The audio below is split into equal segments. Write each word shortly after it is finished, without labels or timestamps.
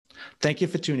Thank you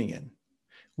for tuning in.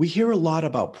 We hear a lot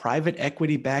about private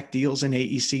equity-backed deals in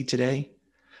AEC today,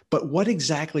 but what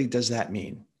exactly does that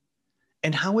mean?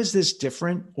 And how is this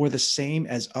different or the same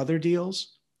as other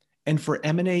deals and for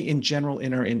M&A in general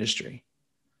in our industry?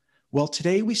 Well,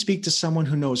 today we speak to someone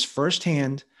who knows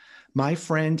firsthand, my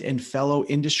friend and fellow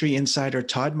industry insider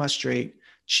Todd Musstrate,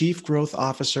 Chief Growth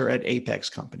Officer at Apex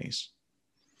Companies.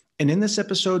 And in this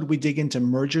episode, we dig into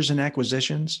mergers and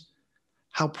acquisitions,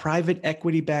 how private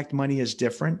equity-backed money is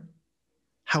different,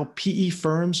 how PE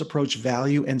firms approach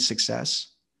value and success,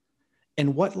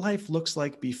 and what life looks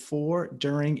like before,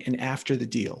 during, and after the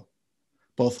deal,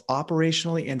 both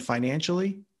operationally and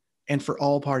financially, and for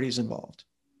all parties involved.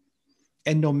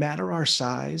 And no matter our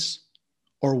size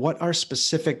or what our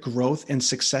specific growth and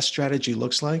success strategy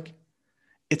looks like,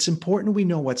 it's important we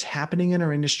know what's happening in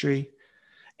our industry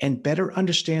and better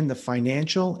understand the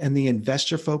financial and the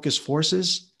investor-focused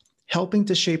forces helping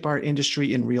to shape our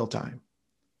industry in real time.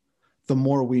 The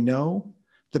more we know,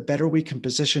 the better we can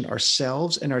position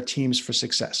ourselves and our teams for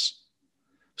success.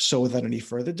 So without any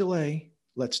further delay,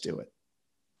 let's do it.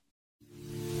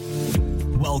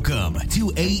 Welcome to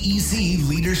AEC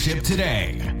Leadership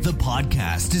Today, the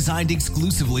podcast designed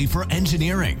exclusively for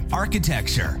engineering,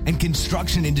 architecture, and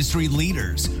construction industry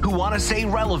leaders who want to stay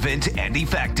relevant and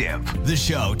effective. The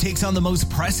show takes on the most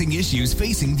pressing issues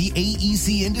facing the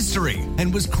AEC industry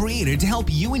and was created to help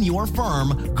you and your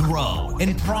firm grow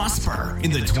and prosper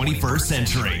in the 21st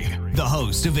century. The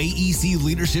host of AEC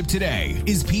Leadership Today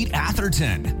is Pete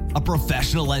Atherton, a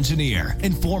professional engineer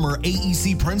and former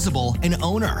AEC principal and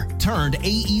owner turned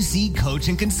AEC coach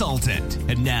and consultant.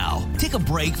 And now, take a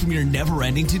break from your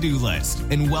never-ending to-do list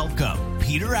and welcome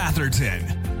Peter Atherton.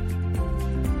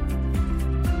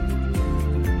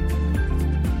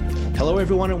 Hello,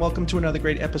 everyone, and welcome to another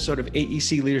great episode of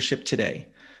AEC Leadership Today.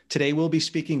 Today, we'll be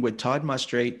speaking with Todd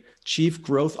Musstrate, Chief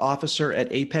Growth Officer at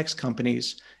Apex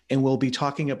Companies, and we'll be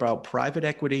talking about private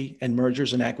equity and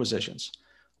mergers and acquisitions.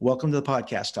 Welcome to the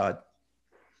podcast, Todd.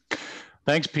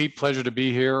 Thanks, Pete. Pleasure to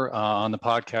be here on the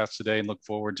podcast today and look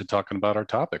forward to talking about our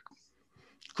topic.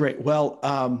 Great. Well,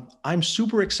 I'm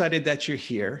super excited that you're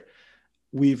here.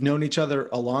 We've known each other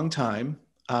a long time,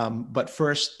 but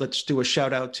first, let's do a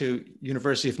shout out to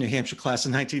University of New Hampshire class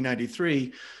of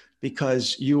 1993,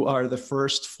 because you are the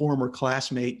first former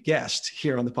classmate guest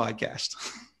here on the podcast.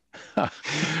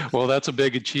 Well, that's a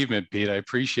big achievement, Pete. I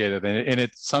appreciate it. And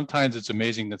sometimes it's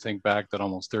amazing to think back that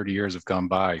almost 30 years have gone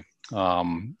by,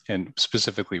 and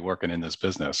specifically working in this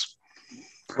business.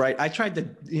 Right. I tried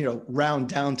to, round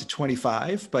down to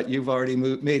 25, but you've already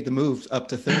made the move up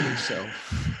to 30. So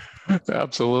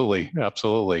Absolutely. But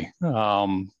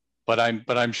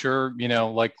I'm sure,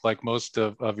 like most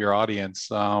of your audience,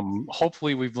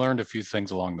 hopefully we've learned a few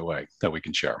things along the way that we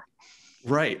can share.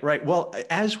 Right. Well,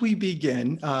 as we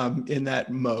begin in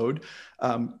that mode,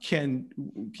 can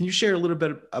you share a little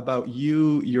bit about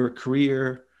you, your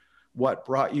career, what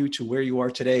brought you to where you are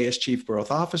today as Chief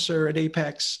Growth Officer at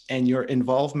Apex, and your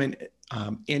involvement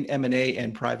in M&A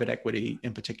and private equity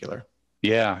in particular?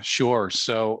 Yeah, sure.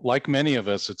 So like many of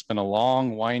us, it's been a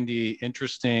long, windy,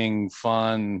 interesting,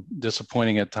 fun,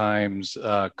 disappointing at times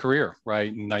career,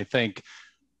 right? And I think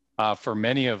for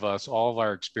many of us, all of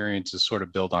our experiences sort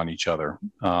of build on each other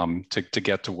to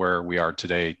get to where we are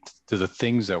today, to the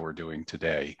things that we're doing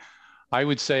today. I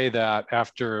would say that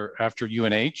after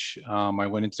UNH, I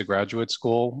went into graduate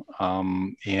school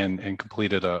and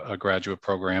completed a graduate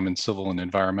program in civil and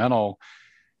environmental,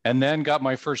 and then got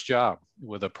my first job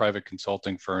with a private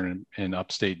consulting firm in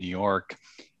upstate New York.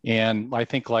 And I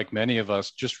think like many of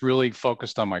us, just really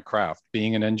focused on my craft,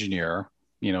 being an engineer,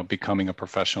 becoming a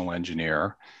professional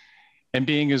engineer, and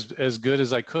being as good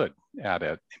as I could at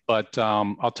it. But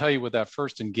I'll tell you, with that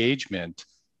first engagement,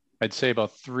 I'd say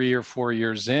about 3 or 4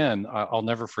 years in, I'll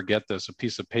never forget this, a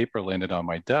piece of paper landed on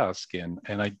my desk. And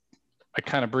I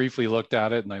kind of briefly looked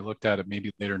at it, and I looked at it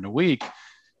maybe later in the week.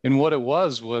 And what it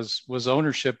was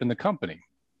ownership in the company.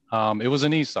 It was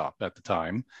an ESOP at the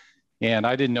time. And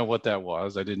I didn't know what that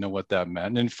was. I didn't know what that meant.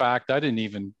 And in fact, I didn't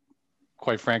even,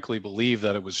 quite frankly, believe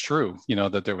that it was true,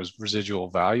 that there was residual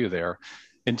value there,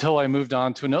 until I moved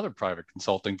on to another private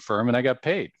consulting firm and I got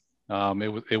paid.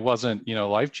 It wasn't,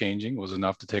 life-changing. It was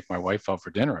enough to take my wife out for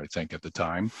dinner, I think, at the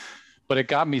time. But it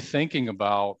got me thinking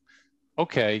about,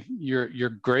 okay, you're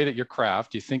great at your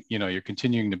craft. You think, you're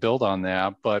continuing to build on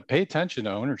that, but pay attention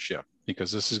to ownership,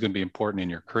 because this is going to be important in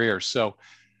your career. So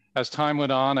as time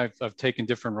went on, I've taken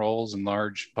different roles in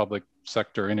large public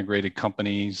sector integrated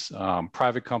companies,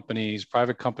 private companies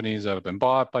that have been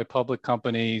bought by public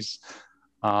companies.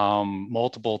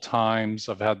 Multiple times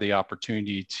I've had the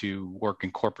opportunity to work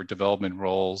in corporate development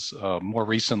roles. More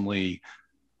recently,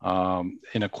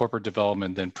 in a corporate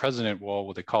development, then president role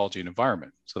with Ecology and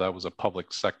Environment. So that was a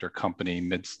public sector company,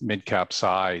 mid-cap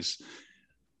size.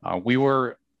 We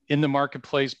were in the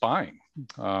marketplace buying.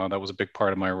 That was a big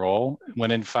part of my role.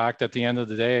 When in fact, at the end of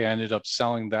the day, I ended up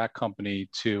selling that company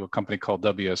to a company called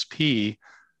WSP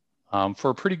for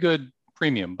a pretty good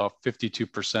premium, about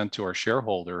 52% to our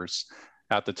shareholders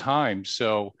at the time.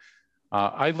 So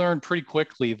I learned pretty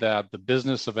quickly that the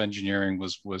business of engineering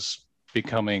was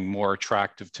becoming more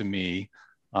attractive to me,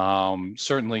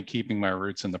 certainly keeping my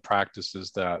roots in the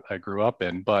practices that I grew up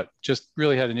in, but just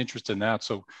really had an interest in that.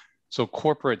 So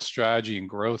corporate strategy and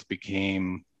growth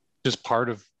became just part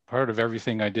of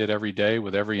everything I did every day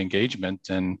with every engagement,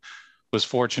 and was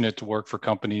fortunate to work for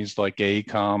companies like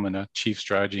AECOM in a chief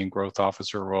strategy and growth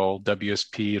officer role,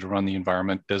 WSP to run the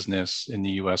environment business in the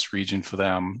US region for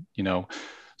them,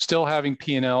 still having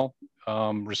P&L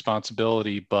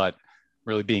responsibility, but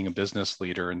really being a business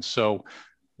leader. And so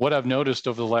what I've noticed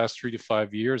over the last 3 to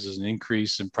 5 years is an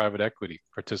increase in private equity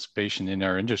participation in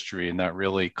our industry, and that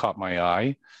really caught my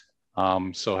eye.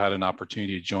 So had an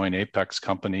opportunity to join Apex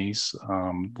Companies,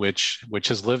 which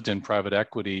has lived in private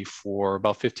equity for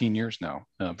about 15 years now,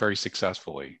 very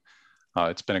successfully.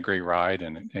 It's been a great ride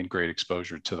and great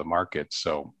exposure to the market.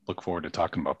 So look forward to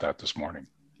talking about that this morning.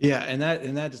 Yeah, and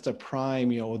that is the prime,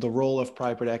 the role of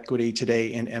private equity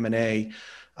today in M&A.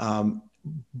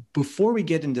 Before we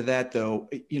get into that, though,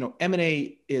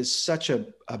 M&A is such a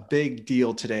big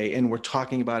deal today, and we're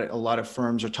talking about it. A lot of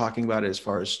firms are talking about it as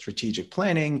far as strategic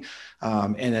planning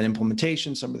and then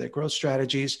implementation, some of their growth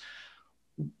strategies.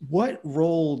 What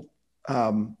role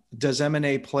does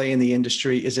M&A play in the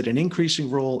industry? Is it an increasing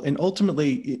role? And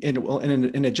ultimately,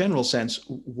 in a general sense,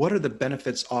 what are the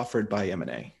benefits offered by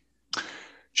M&A?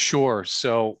 Sure.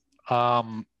 So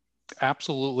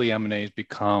absolutely, M&A has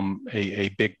become a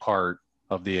big part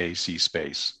of the AEC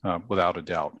space, without a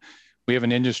doubt. We have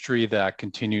an industry that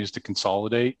continues to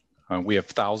consolidate. We have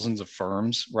thousands of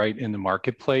firms right in the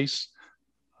marketplace.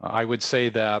 I would say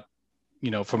that,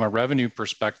 from a revenue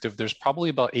perspective, there's probably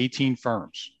about 18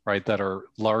 firms, right, that are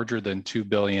larger than $2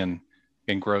 billion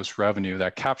in gross revenue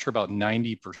that capture about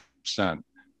 90%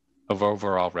 of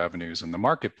overall revenues in the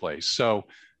marketplace. So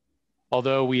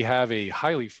although we have a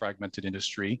highly fragmented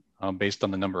industry based on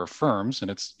the number of firms,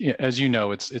 and it's, as you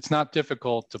know, it's not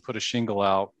difficult to put a shingle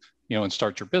out, and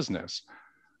start your business.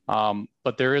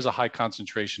 But there is a high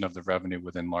concentration of the revenue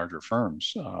within larger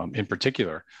firms in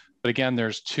particular. But again,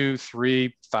 there's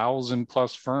 2,000-3,000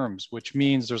 plus firms, which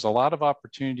means there's a lot of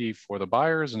opportunity for the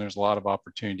buyers and there's a lot of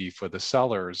opportunity for the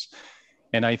sellers.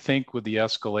 And I think with the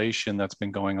escalation that's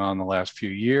been going on the last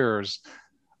few years,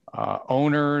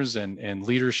 owners and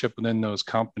leadership within those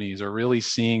companies are really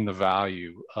seeing the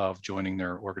value of joining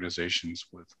their organizations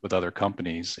with other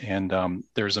companies. And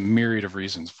there's a myriad of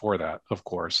reasons for that, of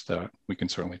course, that we can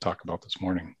certainly talk about this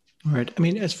morning. All right. I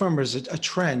mean, as far as a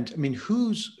trend, I mean,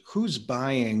 who's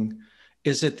buying?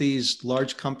 Is it these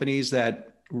large companies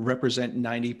that represent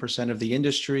 90% of the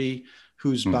industry?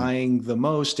 Who's buying the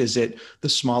most? Is it the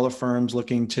smaller firms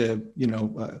looking to,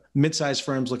 mid-sized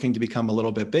firms looking to become a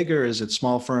little bit bigger? Is it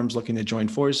small firms looking to join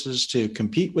forces to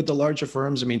compete with the larger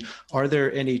firms? I mean, are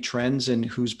there any trends in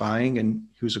who's buying and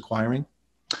who's acquiring?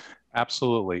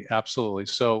 Absolutely.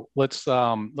 So let's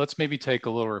maybe take a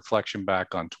little reflection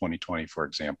back on 2020, for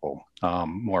example,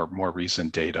 more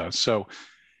recent data. So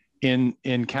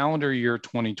in calendar year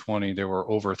 2020, there were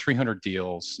over 300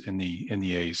 deals in the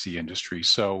AEC industry.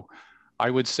 So I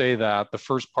would say that the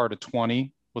first part of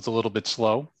 20 was a little bit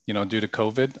slow, due to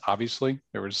COVID. Obviously,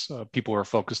 there was people were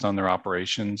focused on their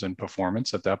operations and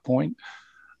performance at that point.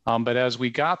 But as we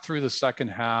got through the second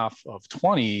half of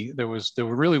 20, there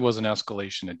really was an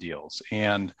escalation of deals,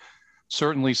 and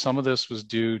certainly some of this was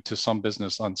due to some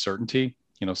business uncertainty.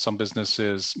 Some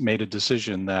businesses made a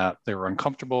decision that they were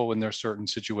uncomfortable in their certain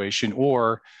situation,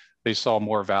 or they saw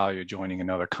more value joining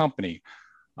another company.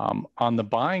 On the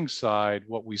buying side,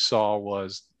 what we saw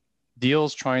was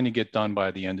deals trying to get done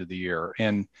by the end of the year.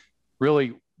 And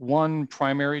really one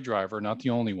primary driver, not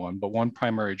the only one, but one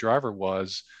primary driver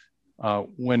was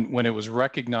when it was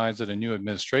recognized that a new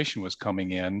administration was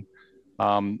coming in,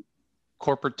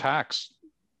 corporate tax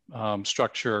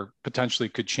structure potentially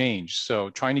could change.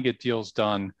 So trying to get deals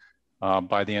done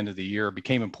by the end of the year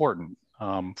became important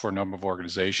for a number of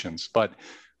organizations. But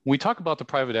when we talk about the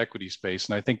private equity space,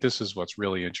 and I think this is what's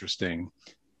really interesting,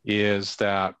 is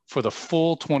that for the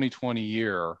full 2020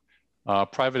 year,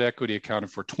 private equity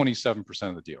accounted for 27%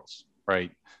 of the deals,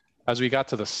 right? As we got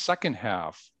to the second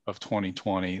half of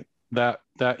 2020, that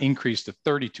increased to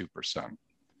 32%.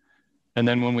 And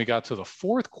then when we got to the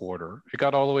fourth quarter, it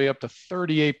got all the way up to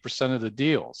 38% of the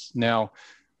deals. Now,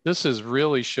 this is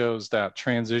really shows that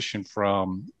transition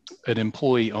from an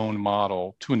employee-owned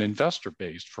model to an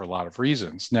investor-based for a lot of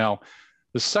reasons. Now,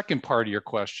 the second part of your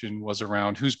question was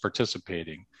around who's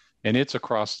participating, and it's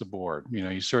across the board.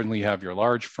 You certainly have your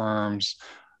large firms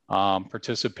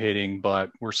participating,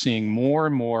 but we're seeing more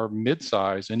and more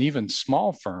mid-size and even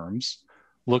small firms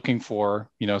looking for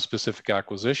specific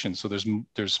acquisitions. So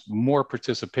there's more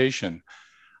participation.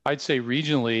 I'd say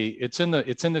regionally, it's in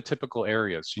the typical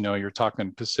areas. You're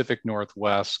talking Pacific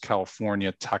Northwest,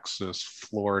 California, Texas,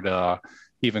 Florida,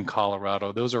 even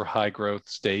Colorado. Those are high growth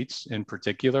states in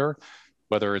particular,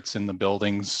 whether it's in the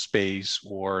buildings space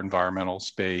or environmental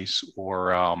space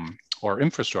or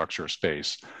infrastructure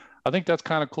space. I think that's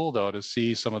kind of cool though, to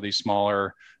see some of these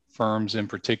smaller firms in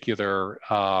particular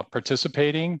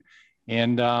participating,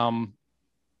 and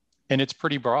it's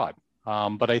pretty broad.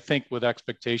 But I think with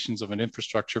expectations of an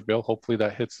infrastructure bill, hopefully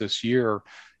that hits this year,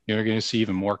 you're going to see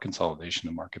even more consolidation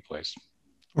in the marketplace.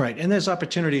 Right. And there's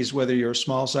opportunities, whether you're a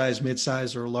small size,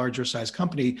 mid-size, or a larger size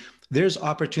company, there's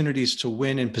opportunities to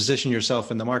win and position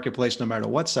yourself in the marketplace, no matter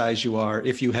what size you are,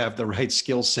 if you have the right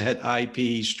skill set,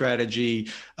 IP, strategy.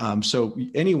 So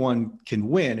anyone can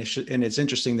win. And it's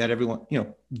interesting that everyone,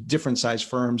 different size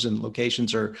firms and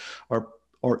locations are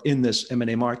in this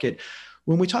M&A market.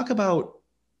 When we talk about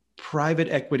private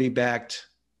equity-backed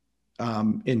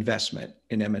investment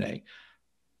in M&A,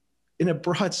 in a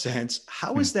broad sense,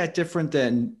 how is that different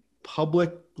than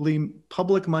public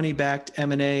money-backed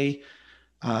M&A,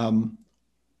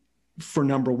 for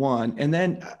number one? And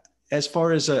then as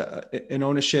far as an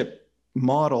ownership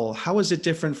model, how is it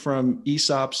different from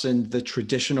ESOPs and the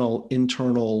traditional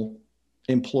internal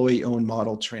employee-owned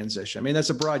model transition? I mean, that's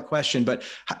a broad question, but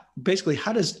basically,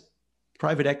 how does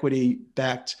private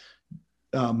equity-backed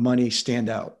money stand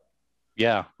out?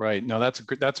 Yeah, right. No, that's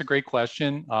a great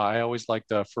question. I always like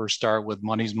to first start with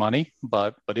money's money,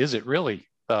 but is it really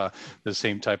the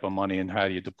same type of money, and how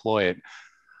do you deploy it?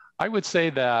 I would say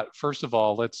that first of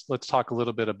all, let's talk a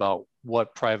little bit about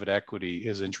what private equity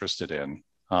is interested in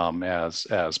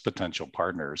as potential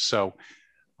partners. So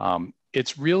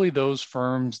it's really those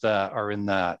firms that are in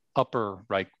that upper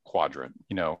right quadrant.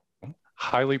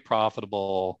 Highly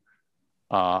profitable,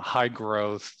 high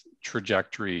growth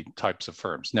trajectory types of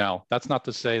firms. Now, that's not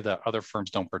to say that other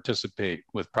firms don't participate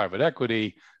with private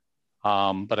equity,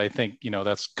 but I think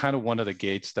that's kind of one of the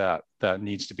gates that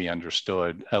needs to be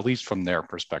understood, at least from their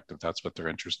perspective. That's what they're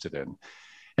interested in.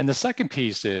 And the second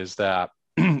piece is that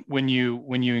when you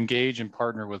engage and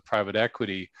partner with private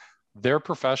equity, they're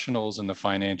professionals in the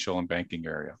financial and banking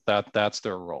area. That's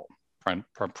their role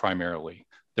primarily.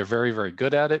 They're very, very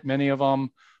good at it, many of them.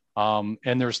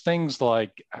 And there's things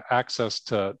like access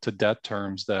to debt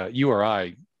terms that you or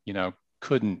I,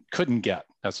 couldn't get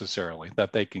necessarily,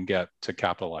 that they can get to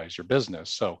capitalize your business.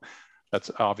 So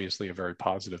that's obviously a very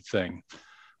positive thing.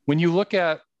 When you look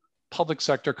at public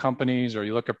sector companies or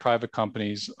you look at private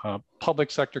companies, public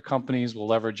sector companies will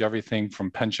leverage everything from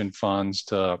pension funds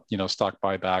to, stock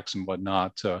buybacks and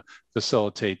whatnot to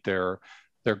facilitate their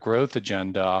growth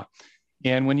agenda.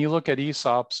 And when you look at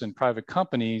ESOPs and private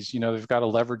companies, they've got to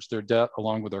leverage their debt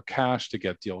along with their cash to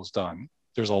get deals done.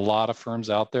 There's a lot of firms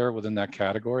out there within that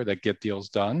category that get deals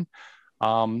done.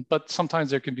 But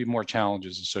sometimes there can be more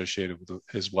challenges associated with it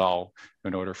as well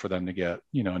in order for them to get,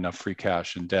 enough free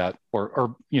cash and debt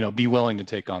or be willing to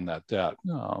take on that debt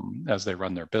as they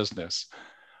run their business.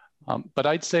 But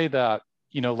I'd say that,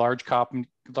 large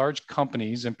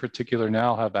companies in particular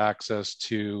now have access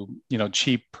to,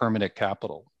 cheap permanent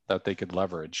capital that they could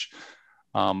leverage.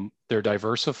 They're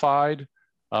diversified,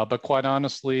 but quite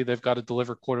honestly, they've got to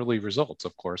deliver quarterly results,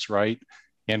 of course, right?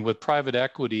 And with private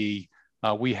equity,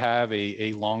 we have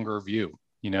a longer view.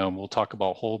 We'll talk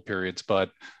about hold periods,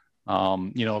 but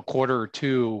a quarter or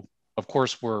two, of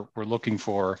course, we're looking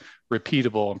for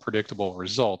repeatable and predictable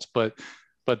results, but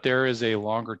there is a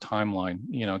longer timeline,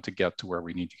 to get to where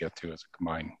we need to get to as a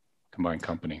combined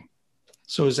company.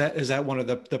 So is that one of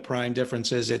the prime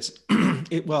differences?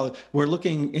 Well, we're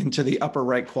looking into the upper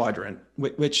right quadrant,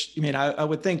 which I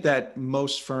would think that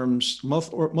most firms,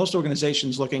 most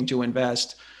organizations looking to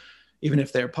invest, even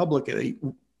if they're publicly,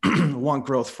 want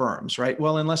growth firms, right?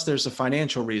 Well, unless there's a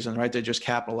financial reason, right? They're just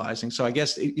capitalizing. So I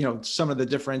guess, some of the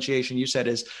differentiation you said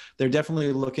is they're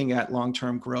definitely looking at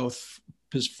long-term growth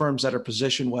firms that are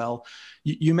positioned well.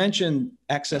 You mentioned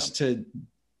access to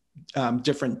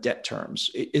different debt terms.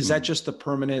 Is that just the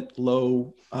permanent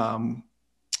low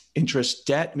interest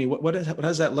debt? I mean, what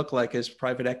does that look like as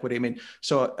private equity? I mean,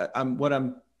 so what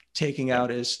I'm taking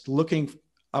out is looking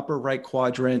upper right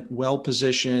quadrant,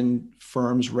 well-positioned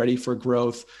firms ready for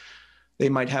growth. they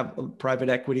might have private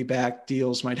equity backed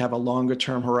deals, might have a longer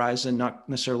term horizon, not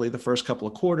necessarily the first couple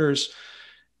of quarters.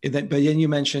 But then you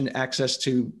mentioned access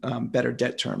to better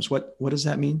debt terms. What does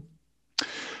that mean?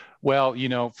 Well,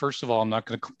 first of all, I'm not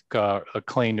going to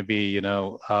claim to be,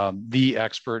 the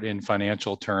expert in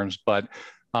financial terms, but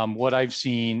what I've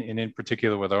seen, and in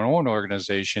particular with our own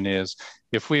organization, is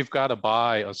if we've got to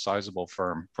buy a sizable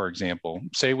firm, for example,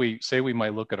 say we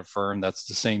might look at a firm that's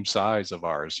the same size of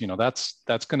ours,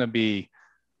 that's going to be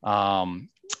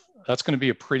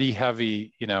a pretty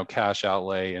heavy, cash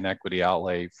outlay and equity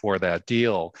outlay for that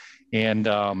deal.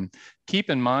 And keep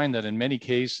in mind that in many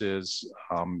cases,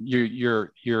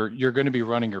 you're going to be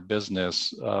running your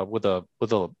business with a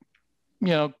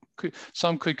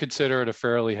some could consider it a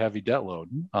fairly heavy debt load.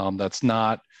 That's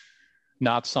not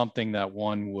something that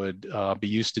one would be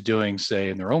used to doing, say,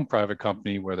 in their own private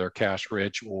company where they're cash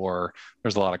rich or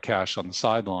there's a lot of cash on the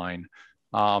sideline.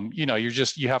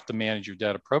 You have to manage your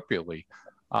debt appropriately.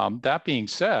 That being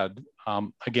said,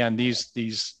 again,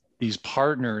 these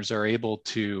partners are able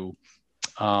to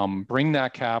bring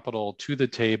that capital to the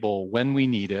table when we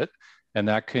need it. And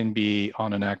that can be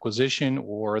on an acquisition,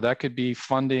 or that could be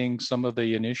funding some of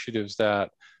the initiatives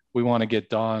that we want to get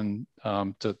done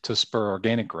to spur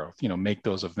organic growth, make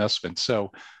those investments.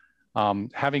 So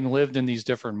having lived in these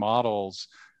different models,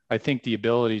 I think the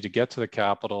ability to get to the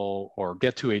capital or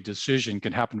get to a decision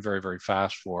can happen very, very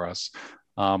fast for us.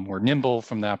 We're nimble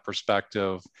from that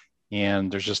perspective, and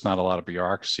there's just not a lot of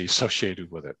bureaucracy associated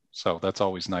with it. So that's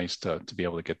always nice to be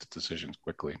able to get to decisions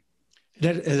quickly.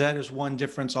 That is one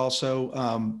difference also,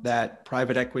 that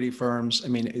private equity firms,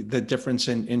 the difference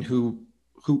in who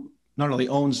not only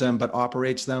owns them, but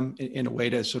operates them in a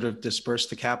way to sort of disperse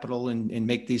the capital and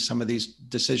make some of these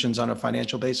decisions on a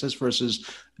financial basis versus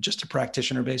just a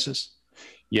practitioner basis?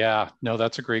 Yeah, no,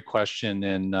 that's a great question.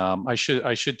 And I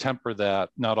should temper that.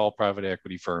 Not all private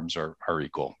equity firms are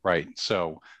equal, right?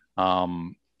 So,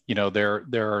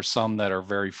 there are some that are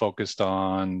very focused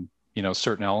on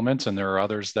certain elements, and there are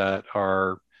others that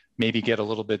are maybe get a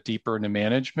little bit deeper into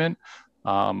management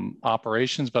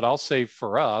operations. But I'll say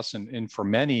for us and for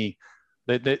many,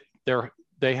 that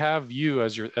they have you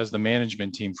as the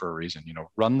management team for a reason.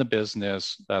 Run the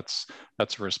business. That's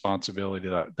a responsibility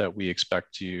that we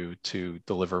expect you to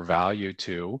deliver value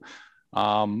to.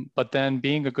 But then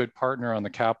being a good partner on the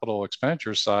capital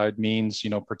expenditure side means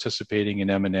participating in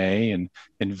M&A and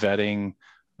in vetting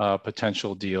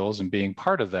potential deals and being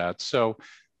part of that. So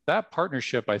that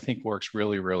partnership, I think, works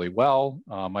really, really well.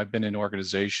 I've been in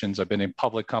organizations, I've been in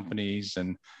public companies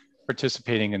and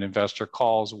participating in investor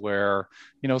calls where,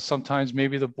 sometimes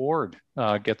maybe the board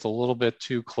gets a little bit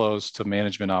too close to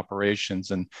management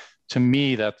operations. And to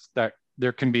me, that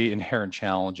there can be inherent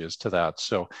challenges to that.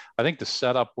 So I think the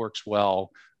setup works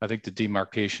well. I think the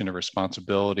demarcation of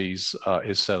responsibilities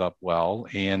is set up well.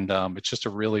 And it's just a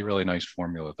really, really nice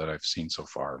formula that I've seen so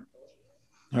far.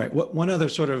 All right. One other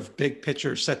sort of big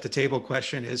picture set the table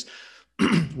question is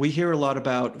we hear a lot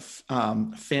about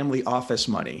family office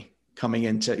money coming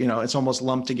into, it's almost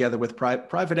lumped together with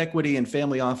private equity, and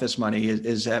family office money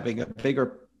is having a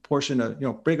bigger portion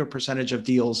of, bigger percentage of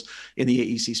deals in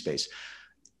the AEC space.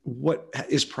 What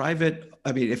is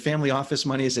if family office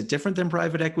money, is it different than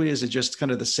private equity? Is it just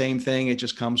kind of the same thing? It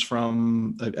just comes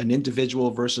from an individual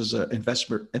versus an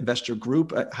investor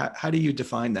group? How do you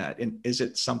define that? And is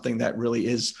it something that really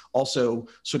is also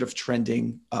sort of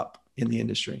trending up in the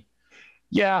industry?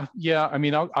 Yeah.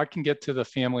 I can get to the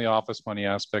family office money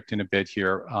aspect in a bit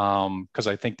here, because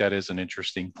I think that is an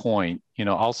interesting point.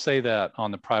 I'll say that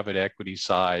on the private equity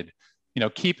side,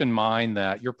 keep in mind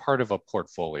that you're part of a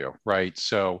portfolio, right?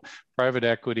 So private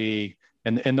equity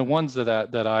and the ones that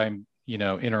I'm,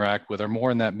 interact with are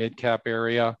more in that mid-cap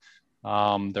area.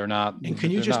 They're not. And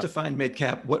can you just define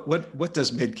mid-cap? What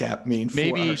does mid-cap mean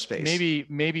for our space?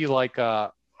 Maybe like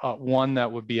one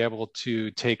that would be able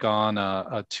to take on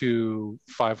a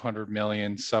 500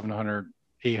 million, 700,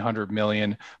 800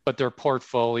 million, but their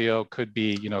portfolio could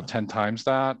be, 10 times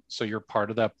that. So you're part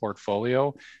of that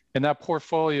portfolio. And that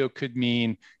portfolio could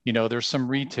mean, there's some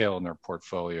retail in their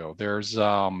portfolio. There's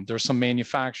some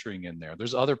manufacturing in there.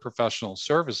 There's other professional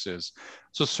services.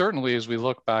 So certainly as we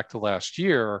look back to last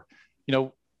year,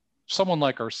 someone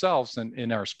like ourselves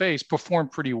in our space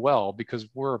performed pretty well because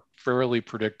we're a fairly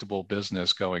predictable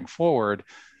business going forward.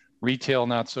 Retail,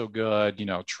 not so good,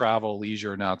 travel,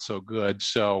 leisure, not so good.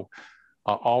 So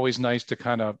always nice to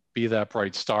kind of be that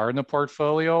bright star in the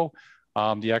portfolio.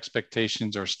 The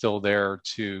expectations are still there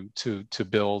to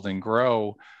build and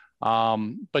grow,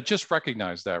 but just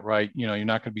recognize that, right? You're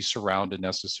not going to be surrounded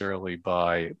necessarily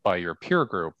by your peer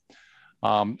group.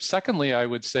 Secondly, I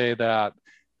would say that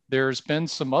there's been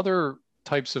some other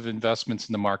types of investments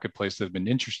in the marketplace that have been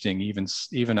interesting,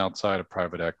 even outside of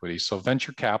private equity. So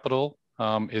venture capital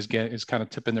is kind of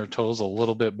tipping their toes a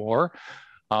little bit more.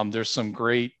 There's some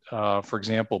great, for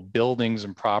example, buildings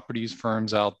and properties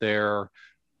firms out there,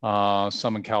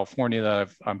 some in California that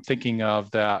I'm thinking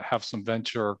of that have some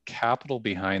venture capital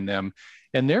behind them.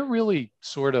 And they're really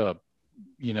sort of,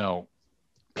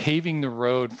 paving the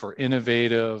road for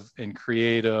innovative and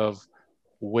creative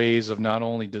ways of not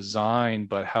only design,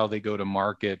 but how they go to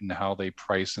market and how they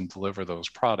price and deliver those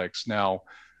products. Now,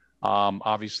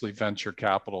 obviously, venture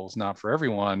capital is not for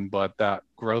everyone, but that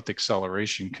growth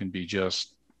acceleration can be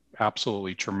just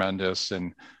absolutely tremendous.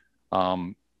 And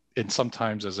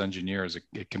sometimes as engineers,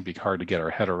 it can be hard to get our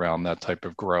head around that type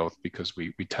of growth because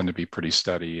we tend to be pretty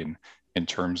steady in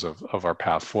terms of our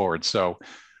path forward. So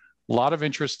a lot of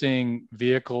interesting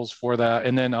vehicles for that.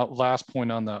 And then last point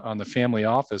on the family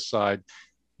office side,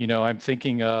 I'm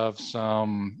thinking of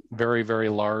some very, very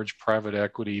large private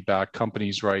equity backed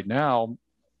companies right now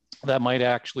that might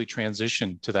actually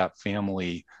transition to that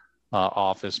family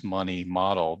office money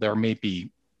model. There may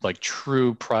be like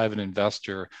true private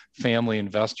family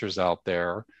investors out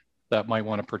there that might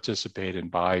want to participate and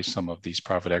buy some of these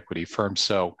private equity firms.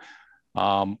 So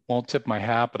won't tip my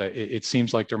hat, but it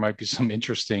seems like there might be some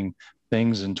interesting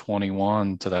things in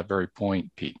 21 to that very point,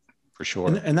 Pete, for sure.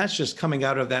 And that's just coming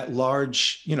out of that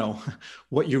large,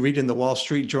 what you read in the Wall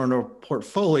Street Journal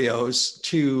portfolios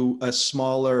to a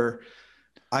smaller,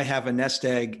 I have a nest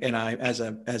egg and I, as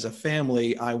a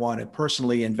family, I want to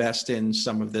personally invest in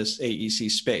some of this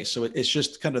AEC space. So it's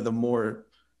just kind of the more,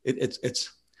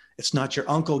 it's not your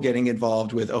uncle getting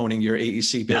involved with owning your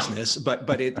AEC business, but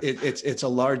it's a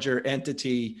larger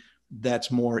entity that's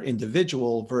more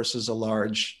individual versus a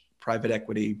large private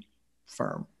equity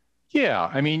firm.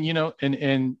 Yeah, I mean,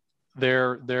 and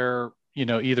they're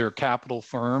either capital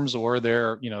firms or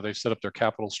they've set up their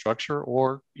capital structure,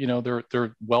 or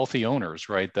they're wealthy owners,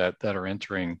 right? That are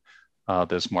entering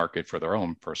this market for their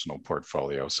own personal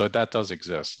portfolio. So that does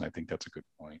exist, and I think that's a good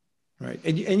point. Right.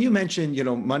 And you mentioned,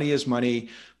 money is money,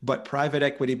 but private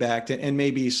equity backed and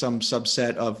maybe some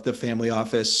subset of the family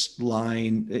office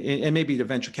line and maybe the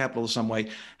venture capital in some way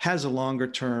has a longer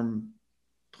term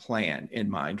plan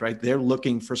in mind, right? They're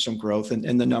looking for some growth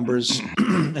and the numbers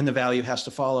and the value has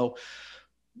to follow.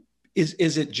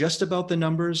 Is it just about the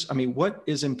numbers? I mean, what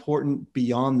is important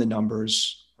beyond the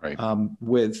numbers, right?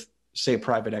 With, say, a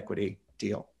private equity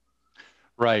deal?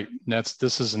 Right.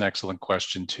 This is an excellent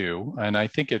question too. And I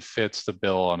think it fits the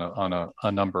bill on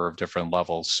a number of different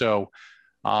levels. So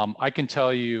I can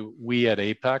tell you, we at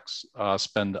Apex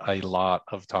spend a lot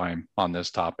of time on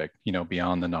this topic,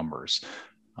 beyond the numbers.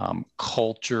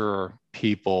 Culture,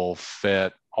 people,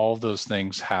 fit, all of those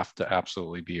things have to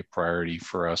absolutely be a priority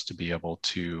for us to be able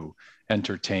to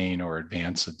entertain or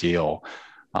advance a deal.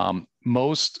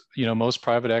 Most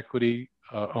private equity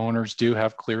owners do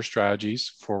have clear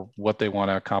strategies for what they want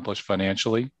to accomplish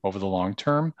financially over the long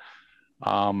term.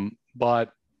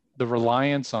 But the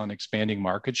reliance on expanding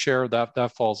market share,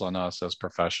 that falls on us as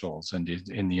professionals in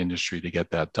the industry to get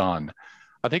that done.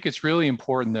 I think it's really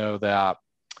important, though, that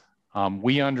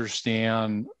we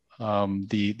understand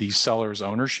the seller's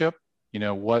ownership,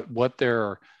 what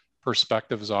their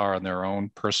perspectives are on their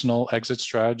own personal exit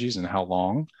strategies and how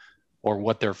long, or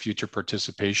what their future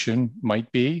participation might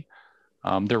be.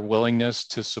 Their willingness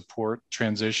to support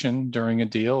transition during a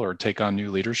deal or take on new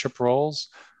leadership roles,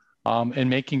 and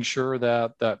making sure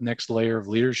that that next layer of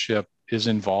leadership is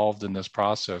involved in this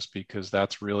process, because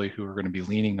that's really who we're going to be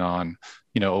leaning on,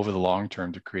 over the long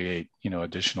term to create,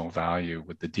 additional value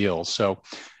with the deal. So,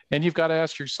 and you've got to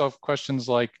ask yourself questions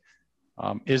like,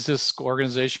 is this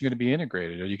organization going to be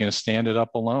integrated? Are you going to stand it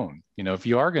up alone? If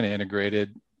you are going to integrate it,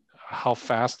 how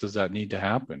fast does that need to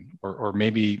happen? Or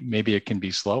maybe it can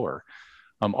be slower.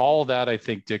 All of that, I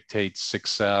think, dictates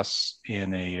success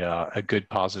in a good,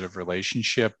 positive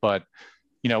relationship. But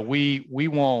we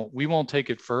won't take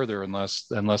it further unless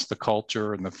the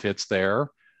culture and the fit's there.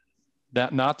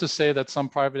 That, not to say that some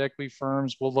private equity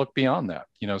firms will look beyond that.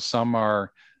 Some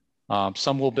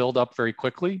will build up very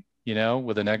quickly,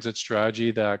 with an exit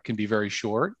strategy that can be very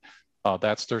short.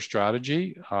 That's their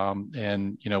strategy,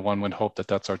 and one would hope that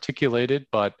that's articulated.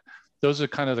 But those are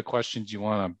kind of the questions you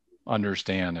want to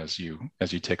understand as you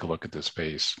take a look at this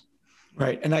space.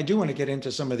 Right. And I do want to get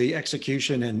into some of the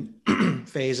execution and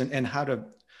phase and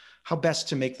how best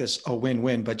to make this a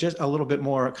win-win, but just a little bit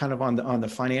more kind of on the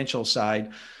financial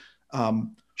side.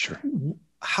 Sure.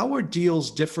 How are deals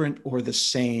different or the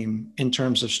same in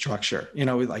terms of structure?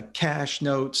 Like cash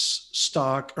notes,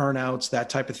 stock, earnouts, that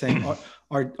type of thing.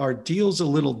 Are deals a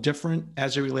little different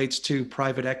as it relates to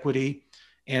private equity?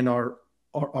 And are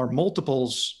are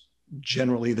multiples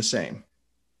generally the same?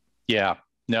 Yeah,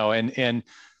 no, and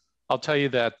I'll tell you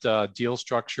that deal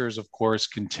structures, of course,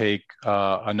 can take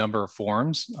a number of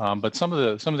forms, but some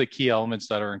of the key elements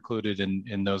that are included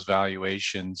in those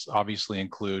valuations obviously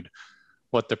include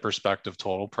what the prospective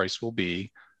total price will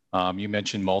be. You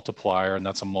mentioned multiplier, and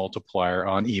that's a multiplier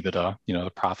on EBITDA.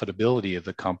 The profitability of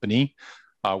the company.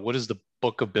 What does the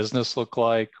book of business look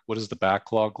like? What does the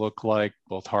backlog look like,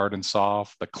 both hard and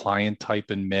soft? The client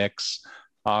type and mix.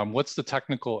 What's the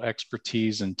technical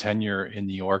expertise and tenure in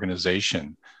the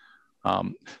organization?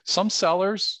 Some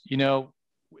sellers,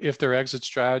 if their exit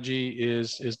strategy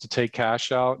is to take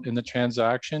cash out in the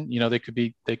transaction, they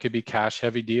could be cash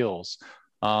heavy deals.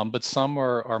 But some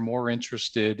are more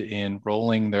interested in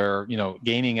rolling their,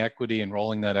 gaining equity and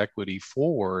rolling that equity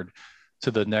forward to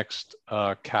the next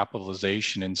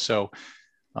capitalization. And so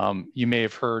you may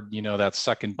have heard, that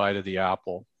second bite of the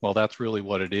apple. Well, that's really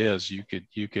what it is. You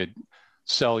could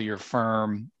sell your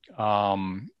firm,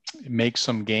 make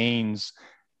some gains,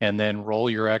 and then roll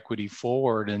your equity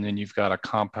forward, and then you've got a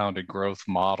compounded growth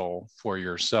model for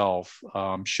yourself.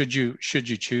 Should you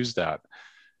choose that?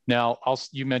 Now,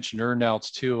 you mentioned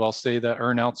earnouts too. I'll say that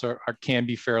earnouts can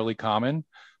be fairly common,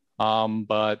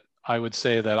 but I would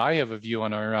say that I have a view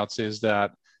on earnouts is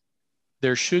that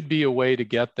there should be a way to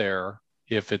get there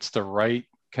if it's the right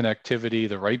connectivity,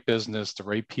 the right business, the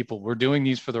right people. We're doing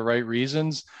these for the right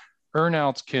reasons.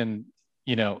 Earnouts can,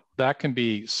 that can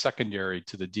be secondary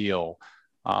to the deal,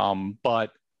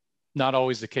 but not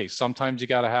always the case. Sometimes you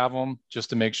got to have them just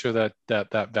to make sure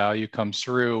that value comes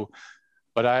through.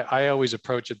 But I always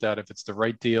approach it that if it's the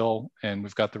right deal and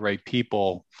we've got the right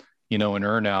people, an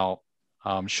earnout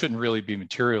shouldn't really be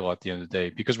material at the end of the day,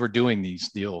 because we're doing these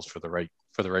deals for the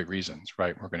right reasons,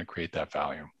 right? We're going to create that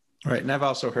value. Right. And I've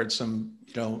also heard some,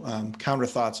 counter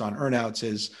thoughts on earnouts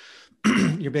is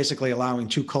you're basically allowing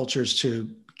two cultures to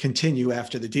continue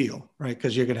after the deal, right?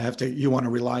 Because you're going to have to, you want to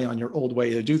rely on your old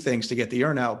way to do things to get the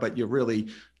earnout, but you're really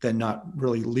then not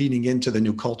really leaning into the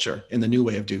new culture and the new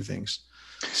way of do things.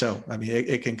 So, I mean,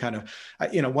 it can kind of,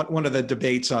 one of the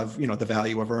debates of, the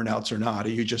value of earnouts or not, are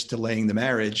you just delaying the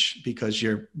marriage because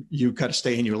you got to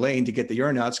stay in your lane to get the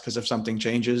earnouts? Because if something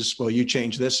changes, well, you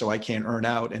change this, so I can't earn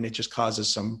out. And it just causes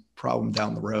some problem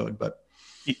down the road. But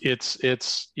it's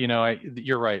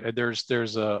you're right.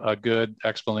 There's a good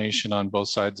explanation on both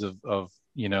sides of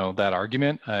that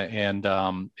argument. And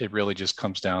it really just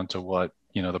comes down to what,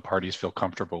 the parties feel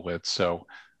comfortable with. So,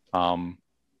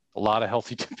 a lot of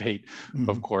healthy debate,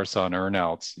 of course, on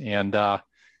earnouts. And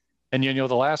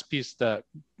the last piece that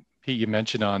Pete, you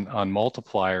mentioned on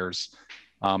multipliers,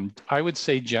 I would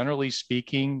say generally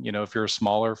speaking, if you're a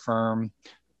smaller firm,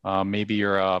 maybe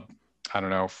you're a,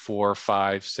 4,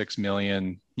 5, 6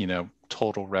 million,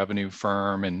 total revenue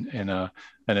firm and an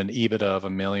EBITDA of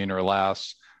 $1 million or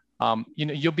less,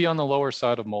 you'll be on the lower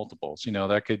side of multiples.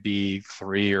 That could be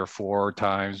 3 or 4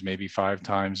 times, maybe 5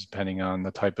 times, depending on the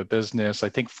type of business. I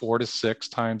think 4 to 6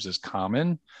 times is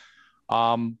common.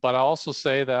 But I also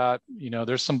say that,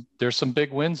 there's some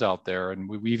big wins out there. And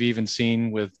we've even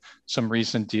seen with some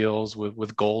recent deals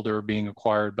with Golder being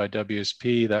acquired by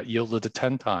WSP that yielded to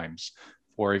 10 times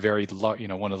for a very,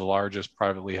 one of the largest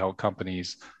privately held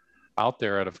companies out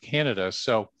there out of Canada.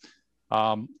 So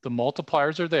the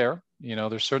multipliers are there.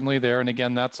 They're certainly there. And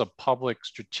again, that's a public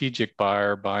strategic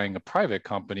buyer buying a private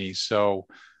company. So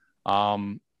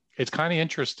it's kind of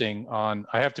interesting I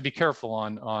have to be careful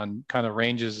on kind of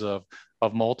ranges of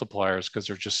multipliers, because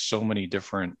there's just so many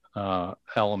different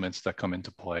elements that come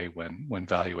into play when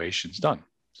valuation's done.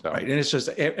 So. Right. And it's just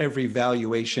every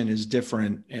valuation is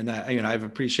different. And I've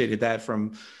appreciated that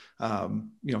from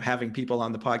having people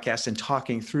on the podcast and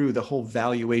talking through the whole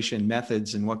valuation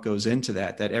methods and what goes into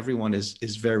that everyone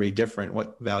is very different,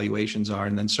 what valuations are.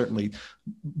 And then certainly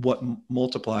what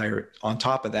multiplier on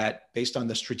top of that, based on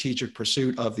the strategic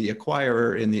pursuit of the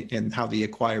acquirer and how the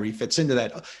acquiree fits into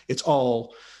that, it's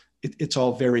all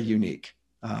very unique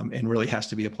and really has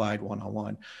to be applied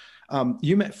one-on-one.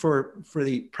 You meant for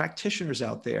the practitioners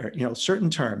out there,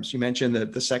 certain terms, you mentioned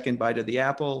the second bite of the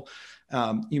apple.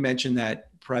 You mentioned that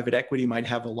private equity might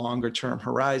have a longer term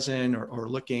horizon or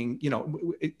looking,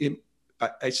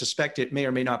 I suspect it may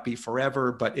or may not be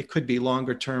forever, but it could be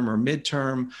longer term or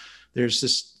midterm. There's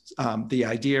this, the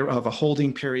idea of a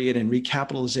holding period and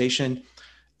recapitalization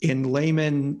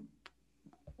in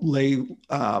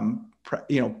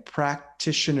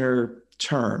practitioner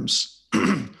terms.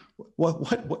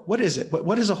 What is it?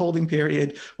 What is a holding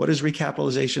period? What does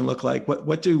recapitalization look like?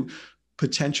 What do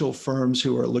potential firms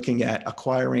who are looking at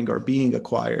acquiring or being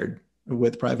acquired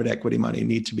with private equity money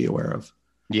need to be aware of?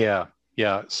 Yeah.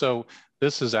 So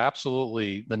this is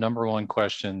absolutely the number one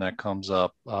question that comes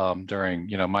up during,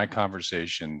 my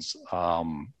conversations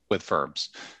with firms.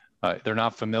 They're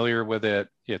not familiar with it.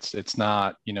 It's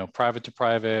not, private to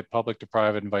private, public to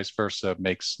private, and vice versa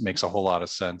makes a whole lot of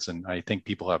sense. And I think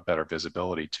people have better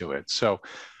visibility to it. So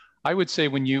I would say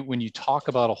when you talk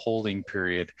about a holding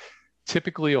period,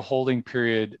 typically a holding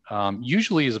period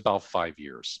usually is about 5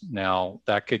 years. Now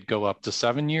that could go up to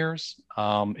 7 years.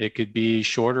 It could be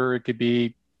shorter. It could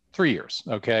be 3 years.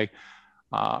 Okay.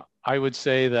 I would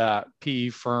say that PE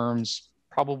firms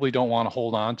probably don't want to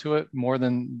hold on to it more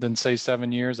than say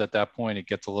 7 years. At that point, it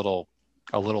gets a little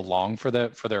long for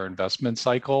their investment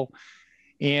cycle.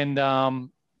 And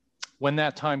when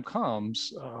that time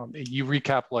comes, you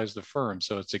recapitalize the firm.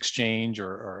 So it's exchange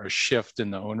or a shift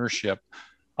in the ownership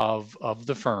of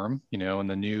the firm, and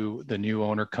the new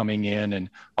owner coming in and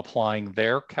applying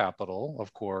their capital,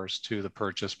 of course, to the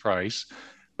purchase price.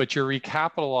 But you're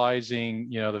recapitalizing,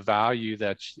 the value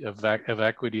of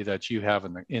equity that you have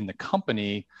in the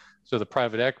company. So the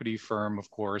private equity firm, of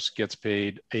course, gets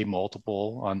paid a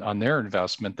multiple on their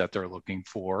investment that they're looking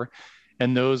for,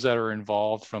 and those that are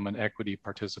involved from an equity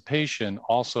participation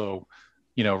also,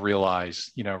 realize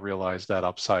that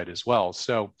upside as well.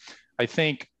 So I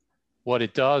think what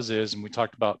it does is, and we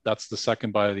talked about that's the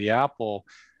second bite of the apple.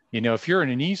 If you're in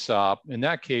an ESOP, in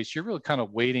that case, you're really kind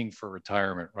of waiting for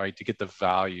retirement, right, to get the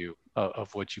value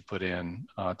of what you put in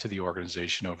to the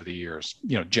organization over the years.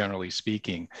 Generally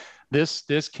speaking, this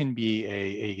can be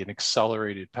an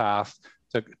accelerated path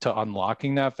to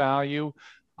unlocking that value.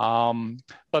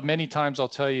 But many times, I'll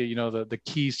tell you, the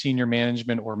key senior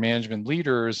management or management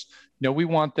leaders, we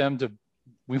want them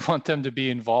to be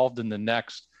involved in the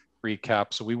next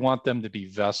recap. So we want them to be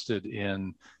vested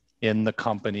in the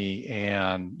company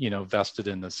and, vested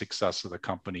in the success of the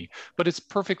company. But it's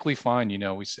perfectly fine.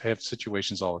 We have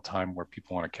situations all the time where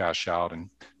people want to cash out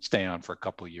and stay on for a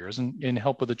couple of years and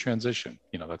help with the transition.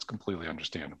 That's completely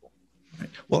understandable. Right.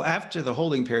 Well, after the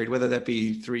holding period, whether that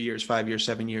be 3 years, 5 years,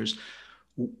 7 years,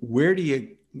 where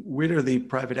do the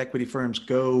private equity firms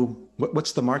go?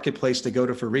 What's the marketplace to go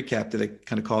to for recap? Do they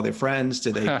kind of call their friends?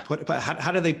 Do they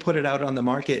how do they put it out on the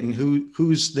market, and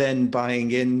who's then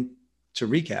buying in to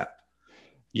recap?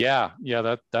 Yeah,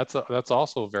 that's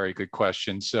also a very good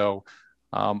question. So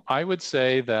I would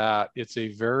say that it's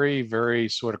a very, very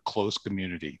sort of close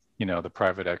community. The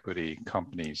private equity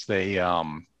companies,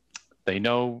 they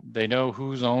know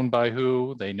who's owned by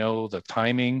who. They know the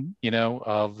timing,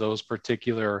 of those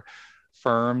particular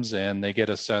firms, and they get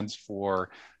a sense for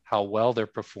how well they're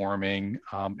performing.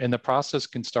 And the process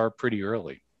can start pretty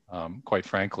early, quite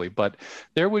frankly. But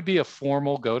there would be a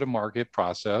formal go-to-market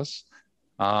process.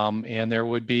 And there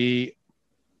would be,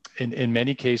 in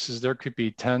many cases, there could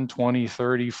be 10, 20,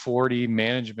 30, 40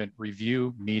 management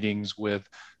review meetings with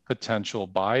potential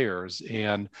buyers.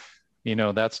 And,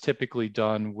 that's typically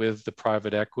done with the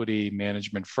private equity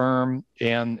management firm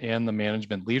and the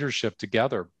management leadership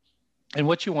together. And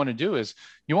what you want to do is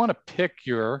you want to pick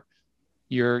your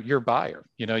buyer.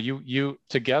 You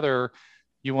together,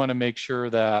 you want to make sure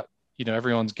that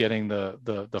everyone's getting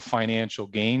the financial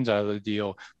gains out of the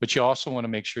deal, but you also want to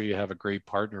make sure you have a great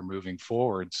partner moving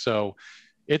forward. So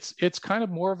it's kind of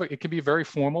more of it can be a very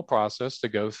formal process to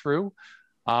go through.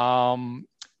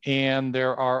 And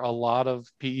there are a lot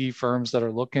of PE firms that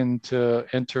are looking to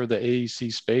enter the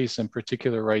AEC space in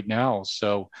particular right now.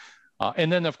 So,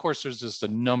 and then of course, there's just a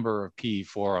number of PE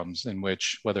forums in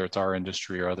which, whether it's our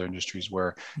industry or other industries,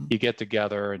 where you get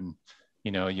together and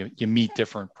you meet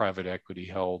different private equity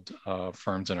held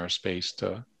firms in our space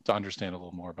to understand a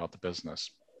little more about the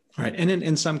business. All right. And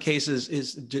in some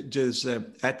cases, does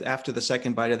after the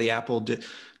second bite of the apple,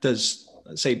 does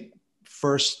say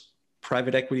first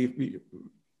private equity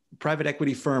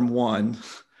firm one,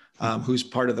 who's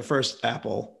part of the first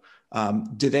apple,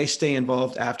 do they stay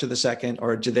involved after the second,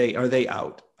 or are they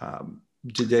out?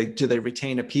 Do they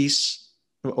retain a piece?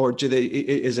 Or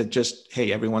is it just,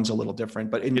 hey, everyone's a little different,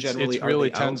 but it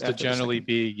really tends to generally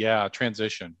be,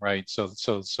 transition, right? So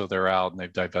they're out and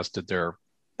they've divested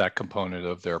that component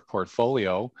of their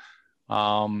portfolio.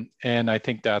 And I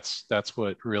think that's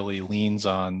what really leans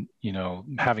on,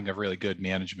 having a really good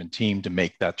management team to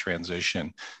make that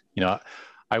transition.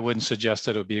 I wouldn't suggest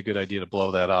that it would be a good idea to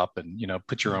blow that up and,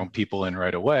 put your own people in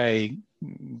right away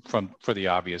for the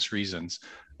obvious reasons.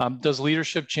 Does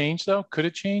leadership change though? Could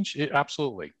it change?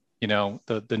 Absolutely.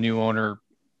 The new owner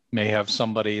may have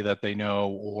somebody that they know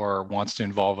or wants to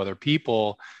involve other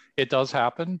people. It does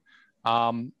happen.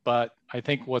 But I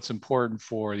think what's important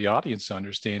for the audience to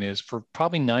understand is for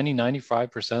probably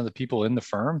 95% of the people in the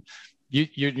firm,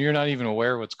 you're not even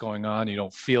aware of what's going on. You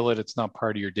don't feel it. It's not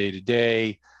part of your day to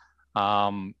day.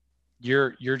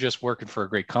 you're just working for a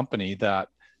great company that,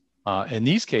 in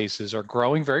these cases, are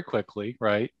growing very quickly,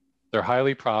 right? They're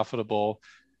highly profitable,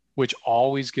 which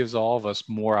always gives all of us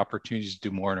more opportunities to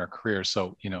do more in our career.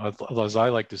 So, as I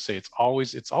like to say, it's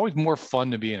always more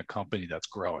fun to be in a company that's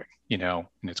growing, and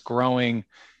it's growing,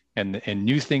 and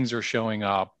new things are showing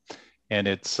up, and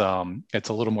it's a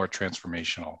little more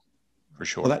transformational, for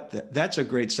sure. Well, that's a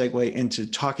great segue into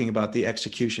talking about the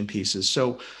execution pieces.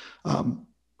 So,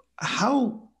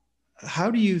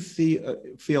 how do you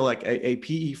feel like a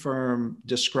PE firm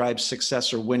describes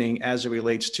success or winning as it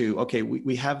relates to, okay,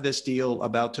 we have this deal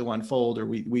about to unfold, or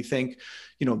we think,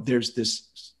 there's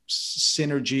this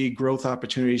synergy, growth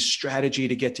opportunities, strategy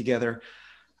to get together.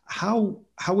 How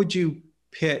would you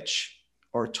pitch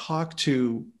or talk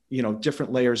to,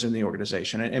 different layers in the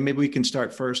organization? And maybe we can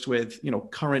start first with,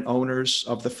 current owners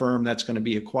of the firm that's going to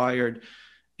be acquired,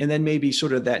 and then maybe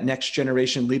sort of that next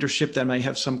generation leadership that might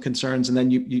have some concerns. And then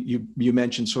you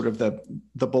mentioned sort of the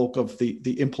bulk of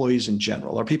the employees in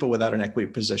general, or people without an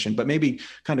equity position. But maybe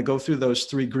kind of go through those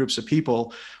three groups of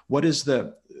people. What is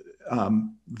the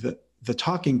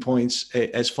talking points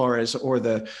as far as, or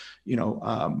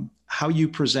how you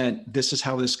present, this is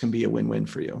how this can be a win-win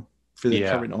for you, for the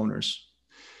current owners?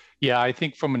 Yeah, I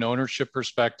think from an ownership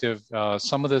perspective,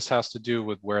 some of this has to do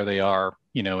with where they are,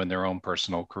 in their own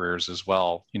personal careers as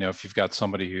well. If you've got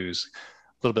somebody who's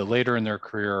a little bit later in their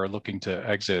career or looking to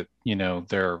exit,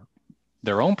 their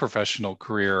own professional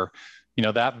career,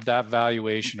 that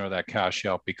valuation or that cash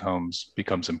out becomes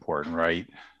important, right?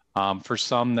 For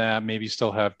some that maybe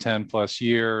still have 10 plus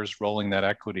years, rolling that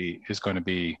equity is going to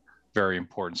be very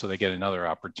important. So they get another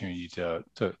opportunity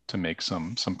to make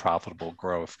some profitable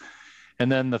growth.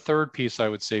 And then the third piece I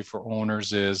would say for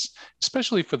owners is,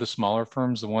 especially for the smaller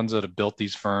firms, the ones that have built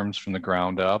these firms from the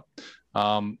ground up,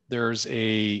 there's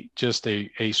a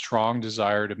strong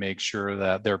desire to make sure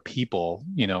that their people,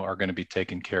 are going to be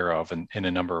taken care of in a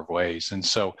number of ways. And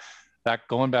so that,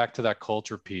 going back to that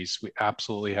culture piece, we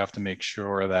absolutely have to make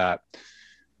sure that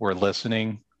we're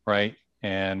listening, right?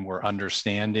 And we're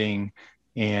understanding,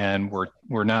 and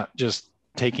we're not just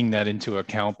taking that into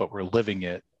account, but we're living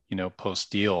it,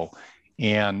 post deal.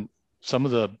 And some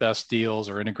of the best deals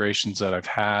or integrations that I've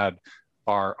had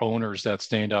are owners that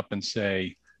stand up and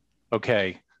say,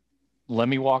 okay, let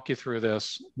me walk you through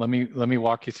this. Let me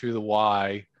walk you through the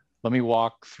why. Let me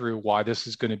walk through why this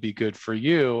is going to be good for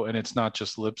you. And it's not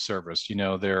just lip service.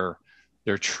 They're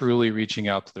truly reaching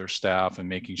out to their staff and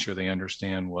making sure they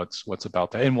understand what's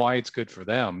about that and why it's good for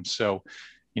them. So,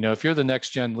 if you're the next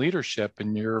gen leadership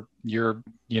and you're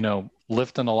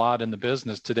lifting a lot in the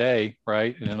business today,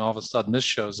 right? And then all of a sudden this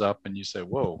shows up and you say,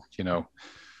 whoa,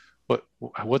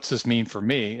 what's this mean for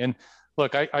me? And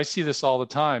look, I see this all the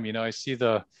time. I see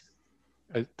the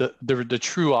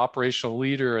true operational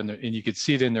leader, and you could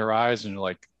see it in their eyes, and you're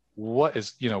like,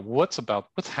 what's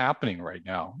happening right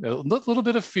now? A little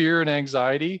bit of fear and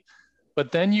anxiety,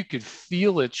 but then you could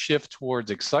feel it shift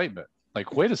towards excitement.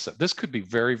 Like, wait a second, this could be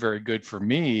very, very good for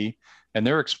me. And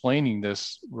they're explaining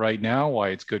this right now, why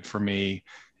it's good for me.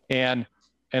 And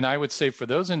I would say for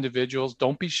those individuals,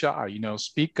 don't be shy,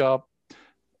 speak up,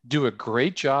 do a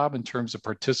great job in terms of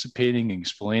participating and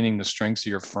explaining the strengths of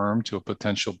your firm to a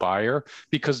potential buyer,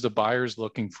 because the buyer's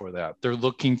looking for that. They're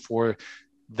looking for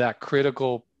that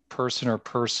critical person or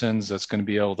persons that's going to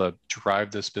be able to drive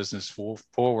this business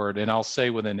forward. And I'll say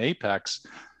within Apex,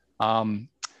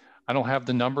 I don't have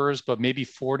the numbers, but maybe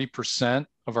 40%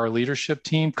 of our leadership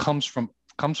team comes from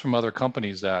other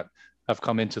companies that have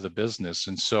come into the business.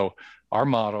 And so our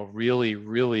model really,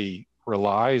 really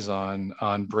relies on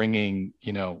bringing,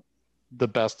 the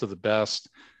best of the best,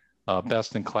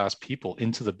 best in class people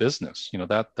into the business.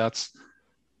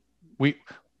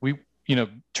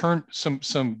 Turn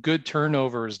some good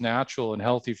turnover is natural and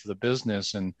healthy for the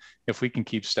business. And if we can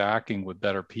keep stacking with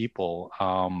better people,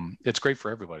 it's great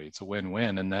for everybody. It's a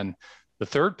win-win. And then the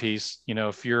third piece,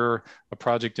 if you're a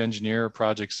project engineer,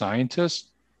 project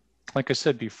scientist, like I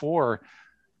said before,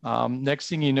 next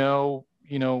thing you know,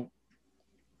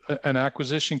 an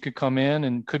acquisition could come in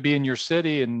and could be in your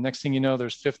city. And next thing you know,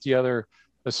 there's 50 other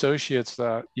associates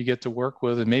that you get to work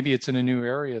with. And maybe it's in a new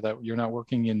area that you're not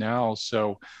working in now.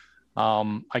 So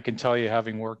I can tell you,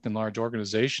 having worked in large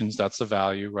organizations, that's the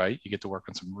value, right? You get to work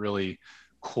on some really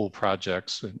cool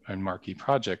projects and marquee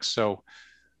projects. So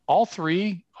all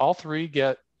three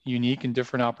get unique and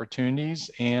different opportunities.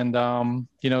 And,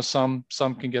 some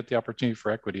can get the opportunity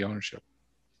for equity ownership.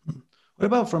 What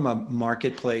about from a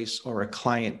marketplace or a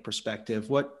client perspective?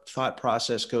 What thought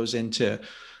process goes into,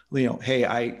 hey,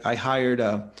 I hired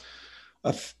a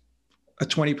a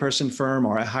 20-person firm,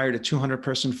 or I hired a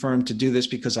 200-person firm to do this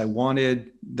because I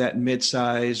wanted that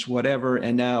mid-size, whatever.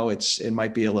 And now it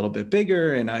might be a little bit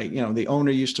bigger. And the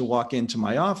owner used to walk into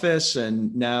my office,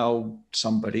 and now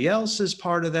somebody else is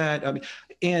part of that. I mean,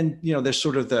 and, there's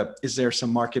sort of is there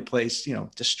some marketplace,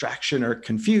 distraction or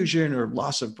confusion or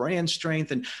loss of brand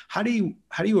strength? And how do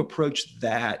you approach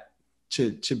that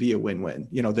to be a win-win,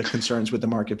 the concerns with the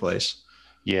marketplace?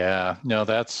 Yeah, no,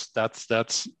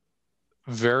 that's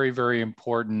very, very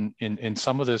important. And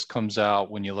some of this comes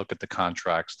out when you look at the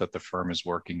contracts that the firm is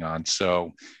working on.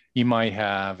 So you might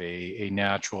have a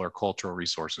natural or cultural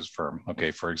resources firm, okay,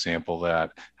 for example,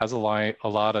 that has a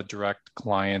lot of direct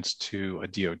clients to a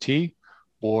DOT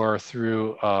or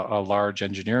through a large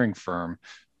engineering firm,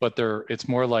 but it's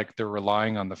more like they're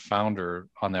relying on the founder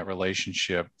on that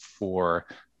relationship for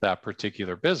that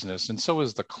particular business. And so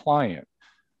is the client.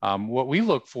 What we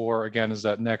look for, again, is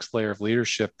that next layer of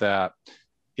leadership that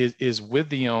is with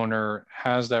the owner,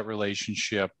 has that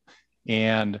relationship.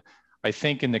 And I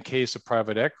think in the case of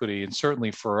private equity, and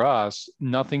certainly for us,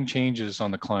 nothing changes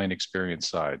on the client experience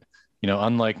side.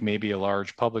 Unlike maybe a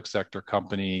large public sector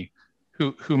company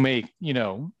who may,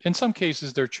 in some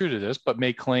cases they're true to this, but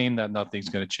may claim that nothing's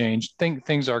going to change.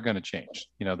 Things are going to change.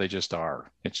 They just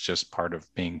are. It's just part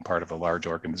of being part of a large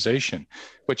organization,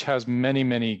 which has many,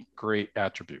 many great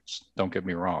attributes. Don't get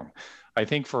me wrong. I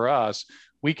think for us,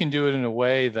 we can do it in a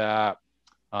way that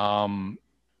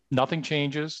nothing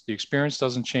changes, the experience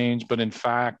doesn't change, but in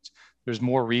fact, there's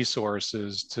more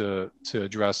resources to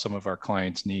address some of our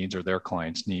clients' needs or their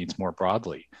clients' needs more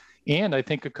broadly. And I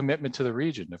think a commitment to the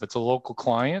region. If it's a local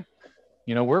client,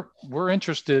 we're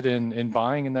interested in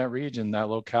buying in that region, that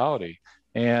locality.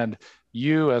 And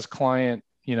you as client,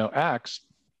 X,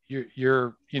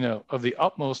 you're of the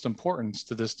utmost importance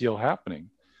to this deal happening.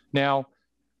 Now,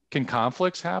 can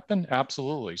conflicts happen?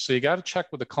 Absolutely. So you got to check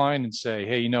with the client and say,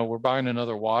 hey, we're buying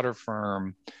another water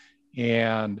firm,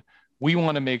 and we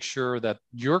want to make sure that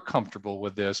you're comfortable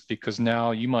with this, because now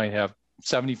you might have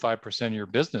 75% of your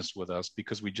business with us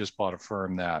because we just bought a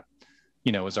firm that,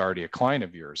 is already a client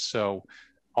of yours. So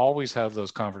always have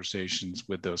those conversations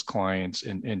with those clients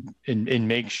and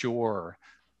make sure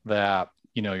that,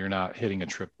 you're not hitting a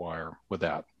tripwire with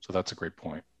that. So that's a great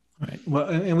point. Right. Well,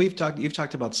 and you've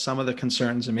talked about some of the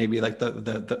concerns, and maybe like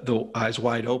the eyes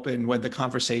wide open when the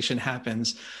conversation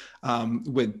happens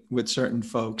with certain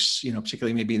folks,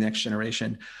 particularly maybe next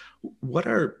generation.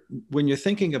 When you're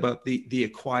thinking about the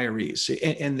acquirees,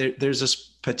 and there's this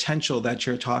potential that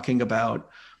you're talking about,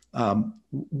 and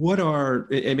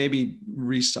maybe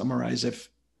re-summarize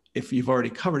if you've already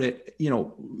covered it,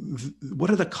 what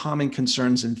are the common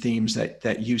concerns and themes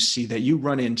that you see, that you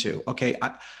run into? Okay,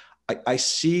 I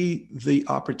see the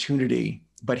opportunity,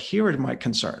 but here are my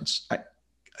concerns.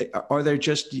 Are there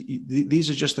these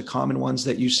are just the common ones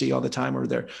that you see all the time, or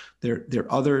there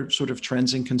other sort of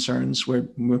trends and concerns where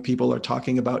people are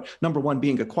talking about, number one,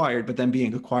 being acquired, but then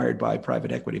being acquired by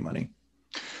private equity money?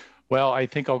 Well, I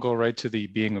think I'll go right to the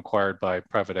being acquired by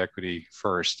private equity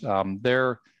first.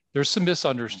 There's some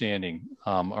misunderstanding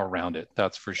around it,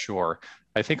 that's for sure.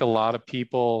 I think a lot of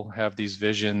people have these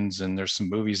visions, and there's some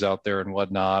movies out there and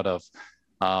whatnot of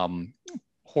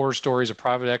horror stories of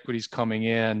private equities coming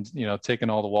in, taking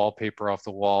all the wallpaper off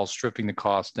the wall, stripping the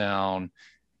cost down,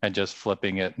 and just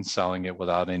flipping it and selling it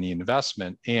without any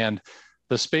investment. And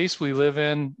the space we live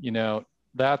in,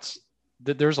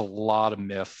 there's a lot of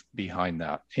myth behind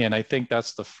that. And I think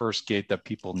that's the first gate that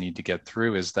people need to get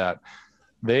through, is that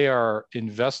they are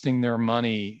investing their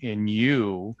money in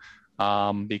you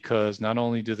because not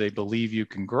only do they believe you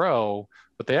can grow,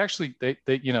 but they actually they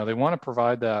want to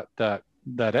provide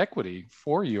that equity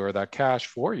for you, or that cash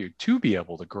for you, to be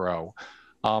able to grow.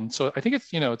 So I think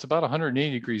it's about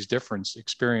 180 degrees difference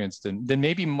experience than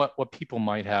maybe what people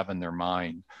might have in their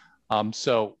mind.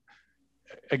 So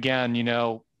again,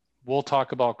 we'll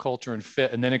talk about culture and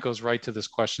fit, and then it goes right to this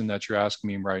question that you're asking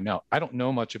me right now. I don't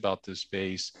know much about this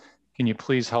space. Can you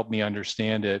please help me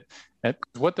understand it? And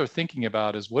what they're thinking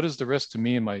about is, what is the risk to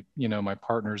me and my, my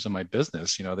partners in my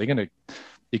business? They're going to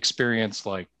experience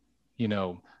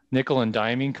nickel and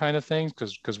diming kind of things,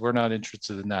 because we're not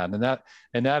interested in that.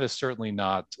 And that is certainly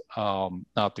not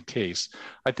the case.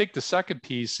 I think the second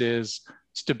piece is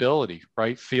stability,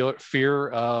 right? Fear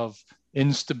of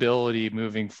instability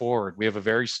moving forward. We have a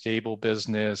very stable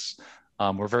business.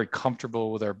 We're very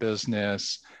comfortable with our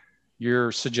business.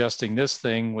 You're suggesting this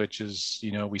thing, which is,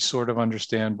 we sort of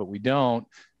understand, but we don't.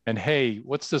 And hey,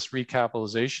 what's this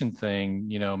recapitalization thing?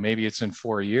 Maybe it's in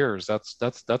 4 years. That's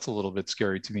a little bit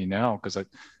scary to me now, because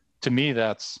to me,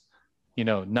 that's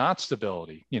not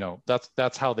stability.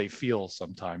 That's how they feel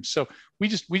sometimes. So we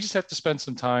just have to spend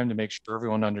some time to make sure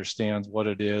everyone understands what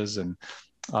it is, and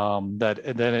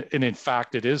in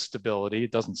fact it is stability.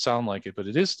 It doesn't sound like it, but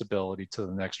it is stability to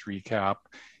the next recap,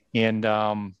 and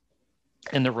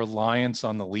the reliance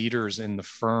on the leaders in the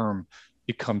firm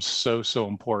becomes so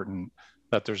important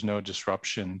that there's no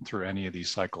disruption through any of these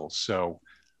cycles. So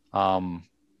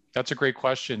that's a great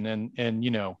question, and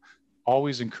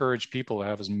always encourage people to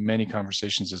have as many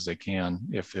conversations as they can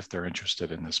if they're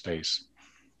interested in this space.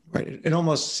 Right. It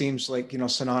almost seems like,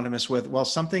 synonymous with, well,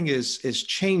 something is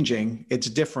changing, it's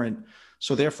different,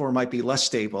 so therefore it might be less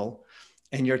stable.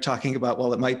 And you're talking about,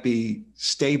 well, it might be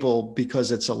stable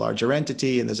because it's a larger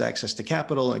entity and there's access to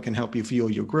capital and can help you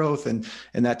fuel your growth and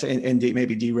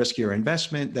maybe de-risk your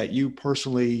investment that you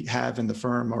personally have in the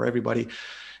firm or everybody.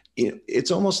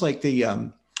 It's almost like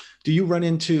do you run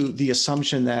into the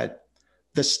assumption that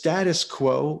the status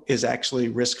quo is actually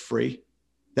risk-free?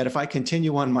 That if I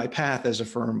continue on my path as a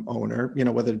firm owner,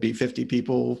 whether it be 50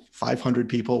 people, 500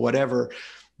 people, whatever,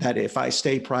 that if I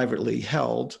stay privately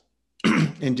held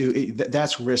and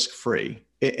that's risk-free.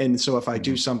 And so if I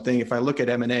do something, if I look at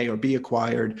M&A or be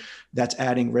acquired, that's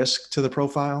adding risk to the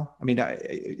profile. I mean,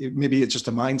 maybe it's just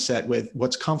a mindset with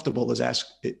what's comfortable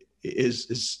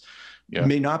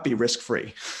may not be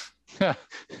risk-free.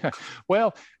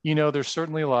 Well, there's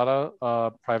certainly a lot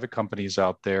of private companies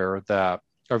out there that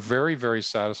are very, very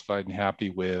satisfied and happy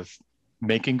with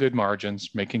making good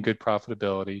margins, making good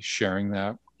profitability, sharing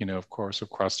that, of course,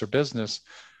 across their business,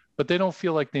 but they don't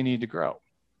feel like they need to grow.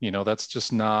 That's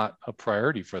just not a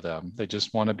priority for them. They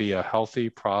just want to be a healthy,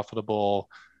 profitable,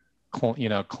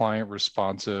 client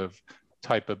responsive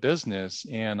type of business.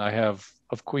 And I have,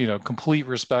 complete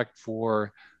respect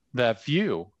for that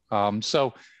view.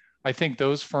 So I think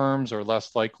those firms are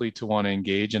less likely to want to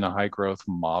engage in a high growth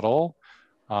model.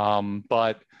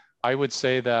 But I would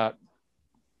say that,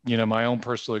 my own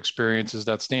personal experience is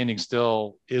that standing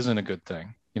still isn't a good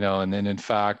thing, and then in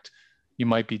fact, you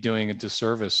might be doing a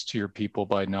disservice to your people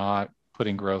by not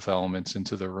putting growth elements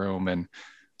into the room. And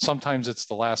sometimes it's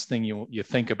the last thing you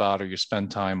think about or you spend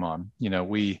time on.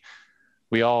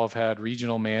 We all have had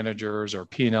regional managers or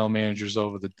P&L managers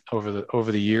over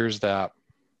the years that,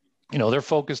 they're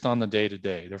focused on the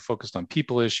day-to-day. They're focused on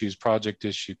people issues, project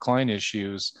issue, client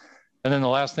issues. And then the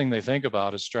last thing they think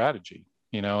about is strategy,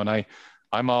 and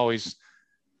I'm always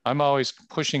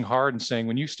pushing hard and saying,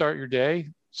 when you start your day,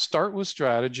 start with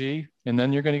strategy, and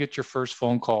then you're going to get your first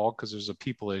phone call because there's a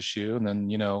people issue. And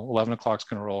then, 11 o'clock's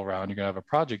going to roll around. You're going to have a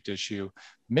project issue.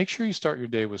 Make sure you start your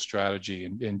day with strategy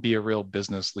and be a real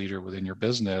business leader within your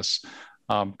business,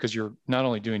 because you're not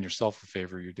only doing yourself a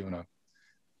favor, you're doing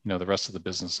the rest of the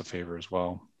business a favor as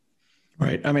well.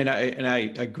 Right. I mean,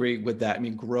 I agree with that. I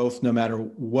mean, growth, no matter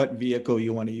what vehicle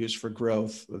you want to use for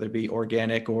growth, whether it be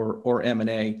organic or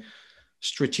M&A,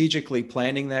 strategically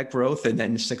planning that growth and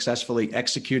then successfully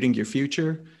executing your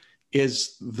future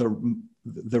is the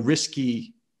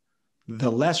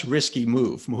less risky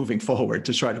move moving forward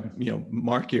to try to,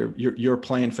 mark your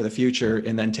plan for the future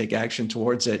and then take action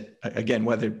towards it. Again,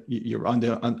 whether you're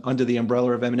under the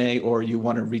umbrella of M&A or you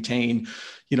want to retain,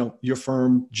 your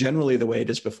firm generally the way it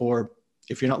is before.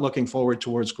 If you're not looking forward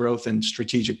towards growth and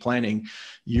strategic planning,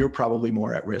 you're probably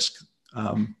more at risk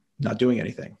not doing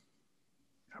anything.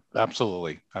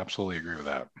 Absolutely agree with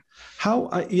that. How,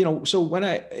 so when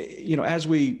as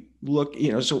we look,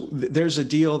 so there's a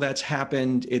deal that's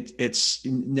happened. It's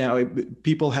now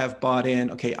people have bought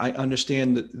in. Okay, I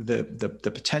understand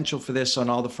the potential for this on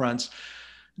all the fronts.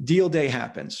 Deal day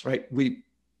happens, right?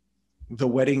 The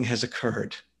wedding has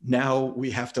occurred. Now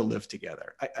we have to live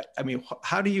together. I mean,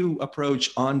 how do you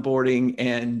approach onboarding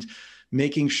and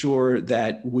making sure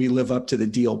that we live up to the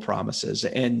deal promises?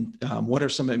 And what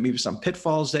are maybe some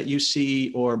pitfalls that you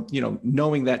see, or,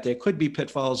 knowing that there could be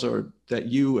pitfalls or that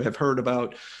you have heard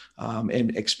about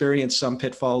and experienced some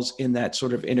pitfalls in that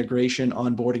sort of integration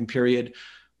onboarding period?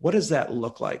 What does that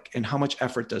look like? And how much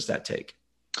effort does that take?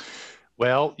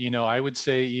 Well, I would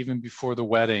say even before the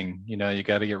wedding, you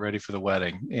got to get ready for the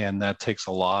wedding, and that takes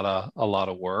a lot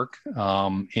of work.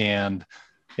 And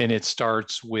it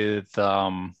starts with,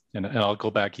 and I'll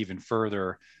go back even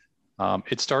further.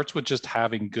 It starts with just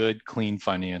having good, clean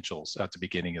financials at the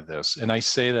beginning of this. And I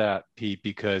say that, Pete,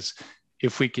 because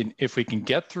if we can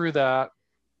get through that,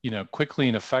 quickly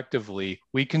and effectively,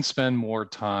 we can spend more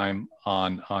time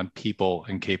on people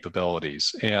and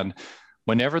capabilities. And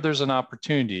whenever there's an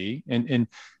opportunity, and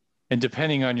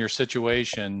depending on your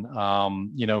situation,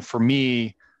 for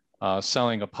me,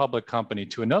 selling a public company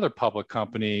to another public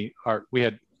company, we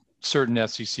had certain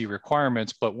SEC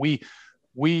requirements, but we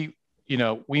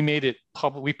we made it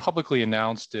public. We publicly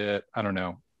announced it, I don't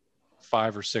know,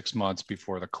 5 or 6 months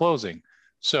before the closing.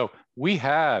 So we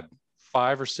had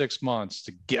 5 or 6 months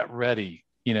to get ready,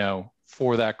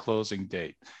 for that closing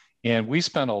date. And we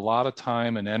spent a lot of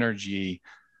time and energy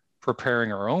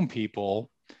preparing our own people,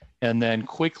 and then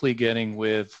quickly getting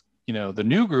with, the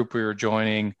new group we were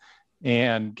joining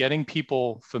and getting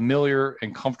people familiar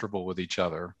and comfortable with each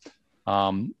other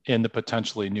in the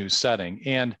potentially new setting.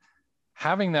 And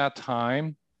having that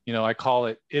time, I call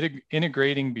it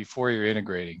integrating before you're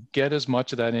integrating. Get as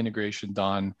much of that integration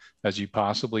done as you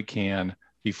possibly can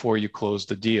before you close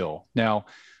the deal. Now,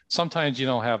 sometimes you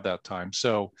don't have that time.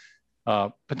 So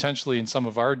potentially in some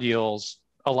of our deals,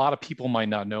 a lot of people might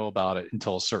not know about it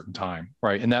until a certain time,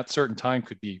 right? And that certain time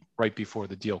could be right before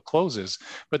the deal closes.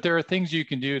 But there are things you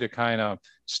can do to kind of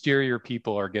steer your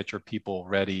people or get your people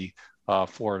ready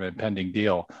for an impending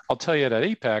deal. I'll tell you at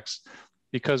Apex,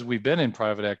 because we've been in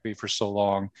private equity for so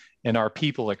long and our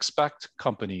people expect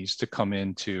companies to come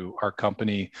into our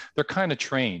company, they're kind of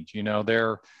trained,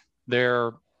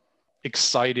 they're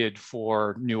excited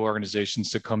for new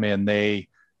organizations to come in.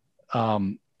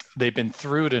 They've been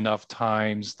through it enough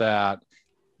times that,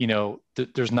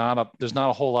 there's not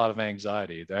a whole lot of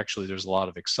anxiety. Actually, there's a lot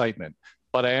of excitement.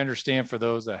 But I understand for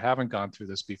those that haven't gone through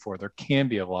this before, there can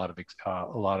be a lot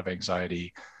of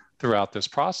anxiety throughout this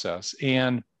process.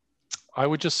 And I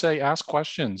would just say, ask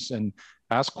questions. And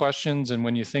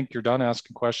when you think you're done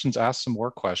asking questions, ask some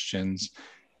more questions.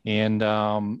 And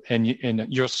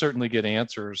you'll certainly get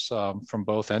answers from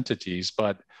both entities.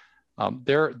 But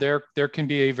there can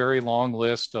be a very long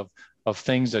list of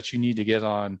things that you need to get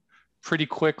on pretty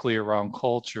quickly around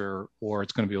culture, or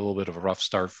it's going to be a little bit of a rough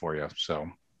start for you. So,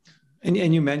 and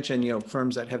you mentioned,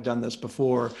 firms that have done this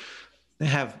before, they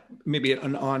have maybe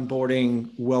an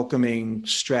onboarding, welcoming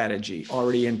strategy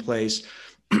already in place.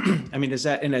 I mean, is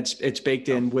that, and it's baked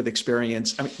in with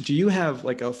experience. I mean, do you have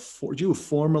do you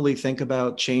formally think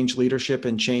about change leadership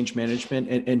and change management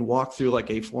and walk through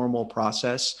like a formal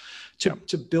process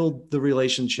to build the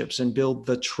relationships and build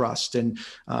the trust and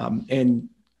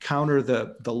counter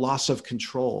the loss of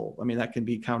control? I mean, that can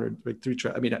be countered through,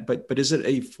 but is it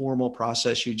a formal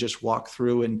process you just walk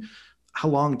through, and how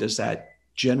long does that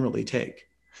generally take?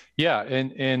 Yeah.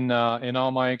 In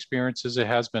all my experiences, it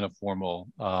has been a formal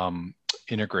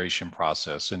integration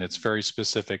process, and it's very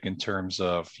specific in terms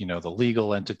of, the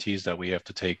legal entities that we have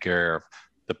to take care of,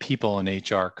 the people and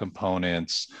HR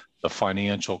components, the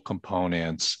financial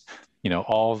components,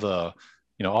 all the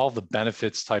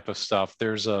benefits type of stuff.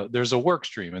 There's a work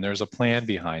stream and there's a plan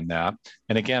behind that.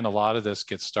 And again, a lot of this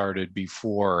gets started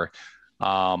before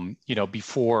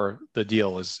the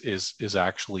deal is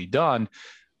actually done.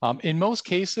 In most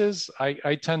cases,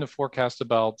 I tend to forecast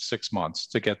about 6 months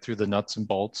to get through the nuts and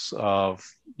bolts of,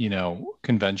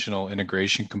 conventional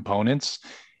integration components.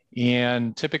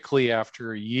 And typically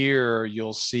after a year,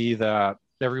 you'll see that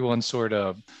everyone's sort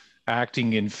of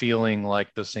acting and feeling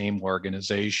like the same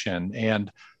organization.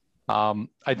 And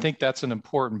I think that's an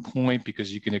important point,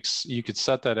 because you could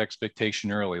set that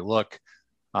expectation early. Look,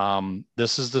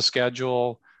 this is the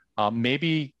schedule.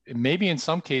 Maybe in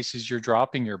some cases you're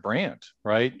dropping your brand,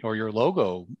 right? Or your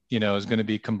logo, is going to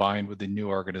be combined with the new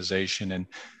organization,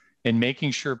 and making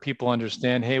sure people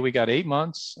understand, hey, we got 8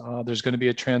 months. There's going to be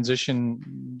a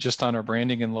transition just on our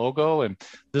branding and logo. And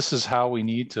this is how we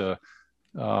need to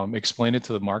explain it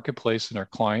to the marketplace and our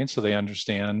clients so they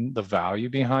understand the value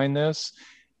behind this.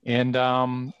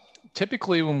 And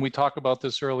typically when we talk about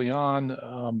this early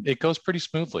on, it goes pretty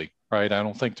smoothly, right? I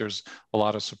don't think there's a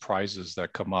lot of surprises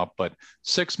that come up, but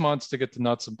 6 months to get the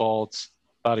nuts and bolts,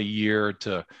 about a year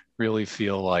to really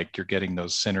feel like you're getting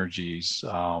those synergies,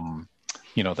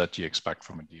 that you expect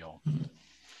from a deal.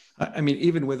 I mean,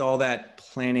 even with all that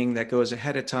planning that goes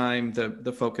ahead of time,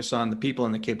 the focus on the people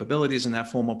and the capabilities in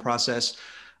that formal process,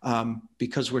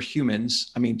 because we're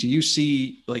humans, I mean, do you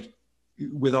see, like,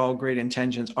 with all great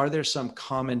intentions, are there some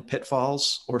common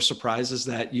pitfalls or surprises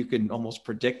that you can almost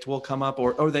predict will come up,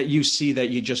 or that you see that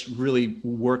you just really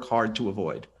work hard to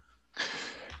avoid?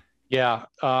 Yeah,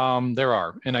 there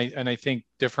are. And I think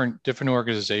different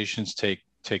organizations take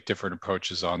different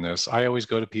approaches on this. I always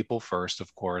go to people first,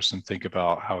 of course, and think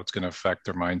about how it's going to affect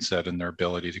their mindset and their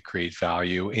ability to create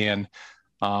value. And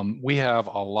we have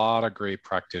a lot of great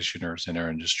practitioners in our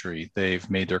industry. They've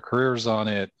made their careers on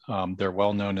it. They're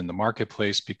well known in the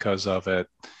marketplace because of it.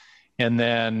 And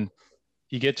then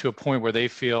you get to a point where they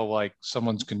feel like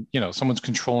someone's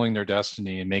controlling their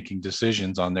destiny and making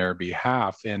decisions on their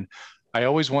behalf. And I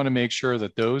always want to make sure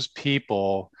that those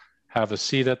people have a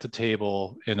seat at the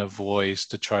table and a voice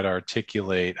to try to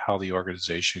articulate how the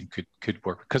organization could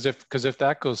work. Because if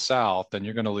that goes south, then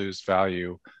you're going to lose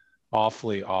value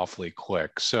awfully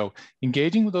quick. So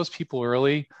engaging with those people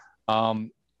early,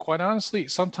 quite honestly,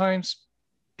 sometimes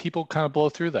people kind of blow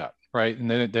through that, right? And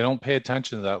they don't pay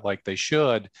attention to that like they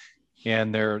should,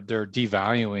 and they're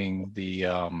devaluing the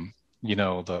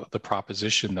the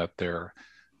proposition that they're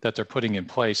putting in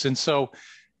place. And so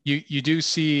you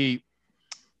just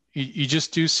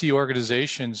do see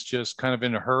organizations just kind of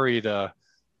in a hurry to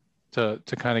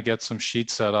kind of get some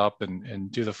sheets set up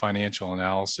and do the financial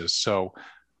analysis. So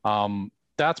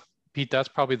that's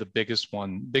probably the biggest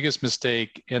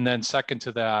mistake. And then second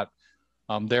to that,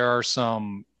 there are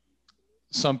some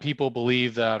people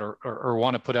believe that or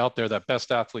want to put out there that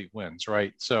best athlete wins,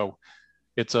 right? So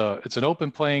it's an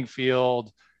open playing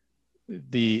field.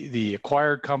 The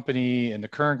acquired company and the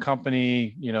current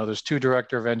company, there's two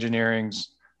director of engineerings,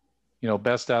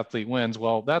 best athlete wins.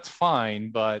 Well, that's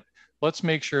fine, but let's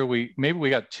make sure we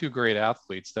got two great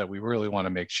athletes that we really want to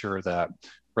make sure that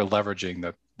we're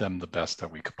leveraging them the best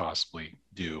that we could possibly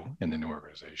do in the new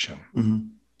organization. Mm-hmm.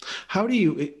 How do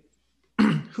you,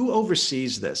 who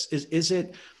oversees this? Is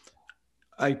it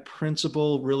a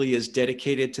principal really is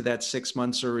dedicated to that 6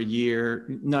 months or a year,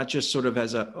 not just sort of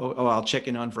as I'll check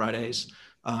in on Fridays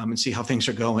and see how things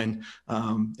are going.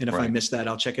 And if I miss that,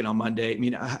 I'll check in on Monday. I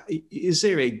mean, is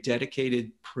there a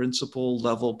dedicated principal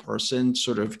level person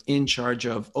sort of in charge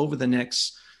of over the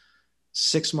next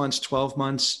 6 months, 12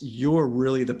 months, you're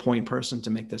really the point person to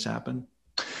make this happen?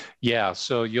 Yeah,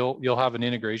 so you'll have an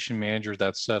integration manager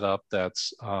that's set up,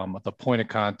 that's the point of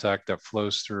contact that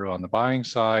flows through on the buying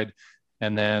side.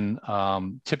 And then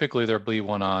typically there'll be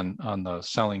one on the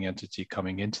selling entity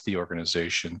coming into the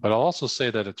organization. But I'll also say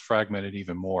that it's fragmented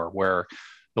even more, where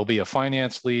there'll be a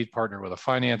finance lead partner with a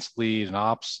finance lead, and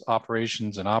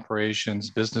operations,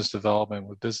 business development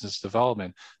with business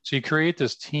development. So you create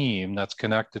this team that's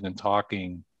connected and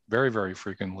talking very, very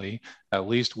frequently, at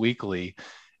least weekly.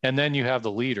 And then you have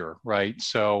the leader, right?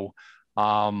 So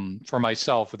for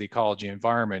myself with Ecology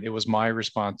Environment, it was my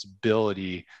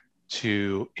responsibility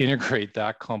to integrate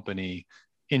that company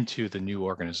into the new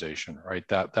organization, right?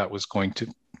 That was going to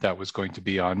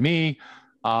be on me.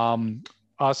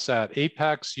 Us at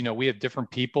Apex, we have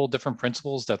different people, different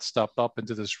principals that stepped up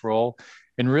into this role.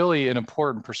 And really an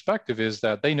important perspective is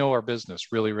that they know our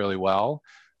business really, really well.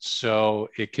 So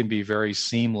it can be very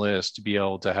seamless to be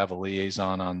able to have a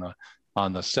liaison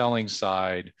on the selling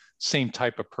side, same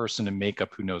type of person and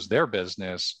makeup who knows their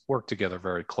business, work together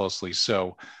very closely.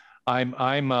 So I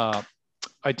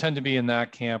tend to be in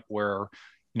that camp where,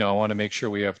 I want to make sure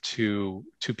we have two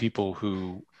people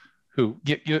who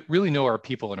really know our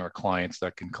people and our clients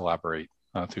that can collaborate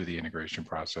through the integration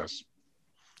process.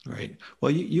 Right.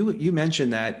 Well, you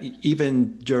mentioned that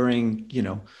even during,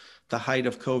 the height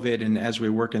of COVID, and as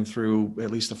we're working through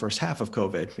at least the first half of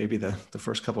COVID, maybe the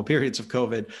first couple of periods of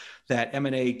COVID, that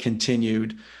M&A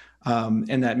continued.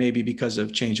 And that may be because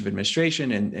of change of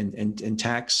administration and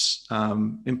tax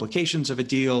implications of a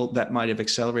deal that might have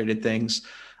accelerated things.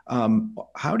 How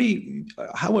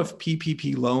have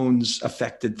PPP loans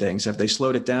affected things? Have they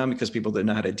slowed it down because people didn't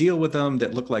know how to deal with them,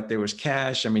 that looked like there was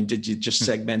cash? I mean, did you just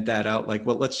segment that out? Like,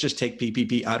 well, let's just take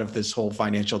PPP out of this whole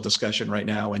financial discussion right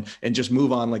now and just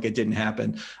move on like it didn't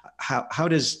happen. How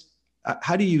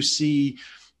do you see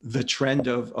the trend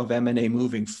of M&A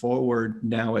moving forward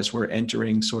now as we're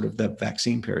entering sort of the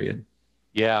vaccine period?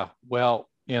 Yeah, well,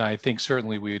 I think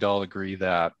certainly we'd all agree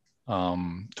that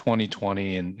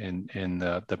 2020 and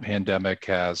the pandemic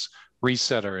has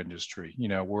reset our industry.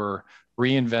 We're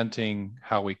reinventing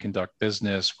how we conduct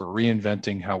business. We're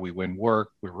reinventing how we win work.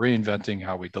 We're reinventing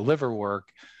how we deliver work.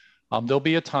 There'll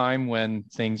be a time when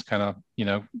things kind of,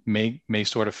 may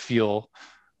sort of feel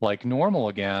like normal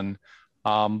again.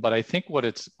 But I think what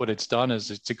it's done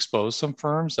is it's exposed some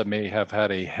firms that may have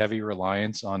had a heavy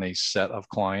reliance on a set of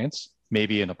clients,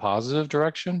 maybe in a positive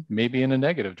direction, maybe in a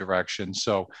negative direction.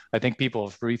 So I think people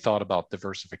have rethought about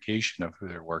diversification of who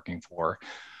they're working for.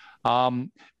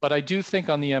 But I do think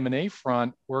on the M&A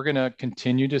front, we're going to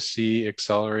continue to see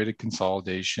accelerated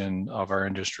consolidation of our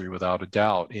industry without a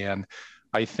doubt. And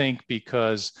I think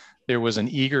because there was an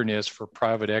eagerness for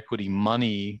private equity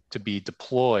money to be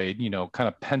deployed, kind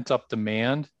of pent up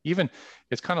demand. Even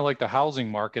it's kind of like the housing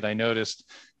market. I noticed,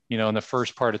 in the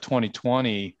first part of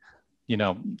 2020,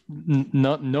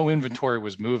 no inventory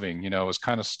was moving, it was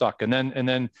kind of stuck. And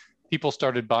then people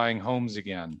started buying homes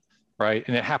again, right?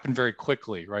 And it happened very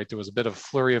quickly, right? There was a bit of a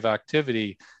flurry of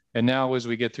activity. And now as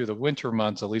we get through the winter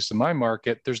months, at least in my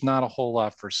market, there's not a whole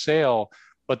lot for sale.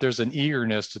 but there's an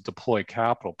eagerness to deploy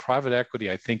capital. Private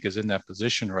equity, I think, is in that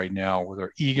position right now where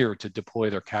they're eager to deploy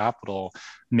their capital,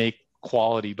 make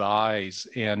quality buys.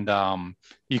 And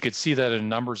you could see that in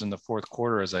numbers in the fourth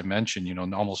quarter, as I mentioned,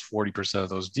 almost 40% of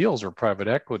those deals are private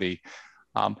equity.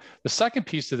 The second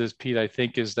piece to this, Pete, I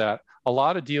think, is that a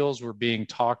lot of deals were being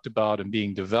talked about and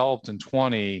being developed in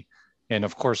 20, and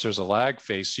of course there's a lag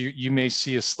phase. So you may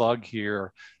see a slug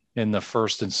here in the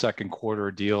first and second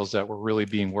quarter deals that were really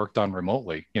being worked on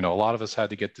remotely. A lot of us had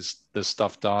to get this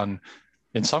stuff done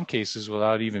in some cases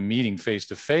without even meeting face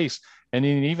to face, and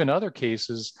in even other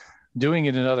cases doing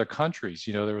it in other countries.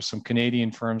 There were some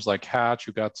Canadian firms like Hatch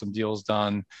who got some deals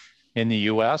done in the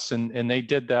US, and they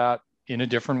did that in a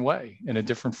different way, in a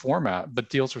different format, but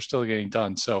deals are still getting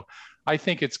done. So I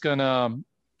think the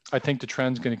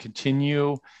trend's gonna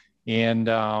continue. And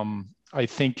I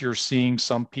think you're seeing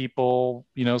some people,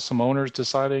 some owners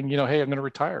deciding, hey, I'm gonna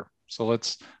retire. So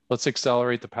let's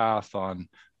accelerate the path on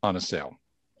a sale.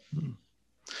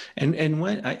 And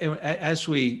when as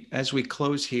we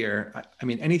close here, I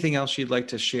mean, anything else you'd like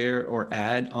to share or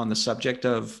add on the subject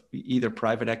of either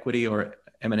private equity or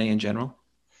M&A in general?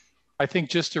 I think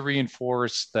just to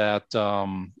reinforce that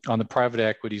on the private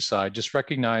equity side, just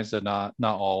recognize that not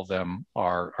all of them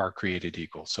are created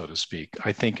equal, so to speak.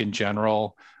 I think in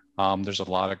general, there's a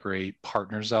lot of great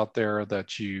partners out there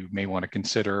that you may want to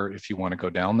consider if you want to go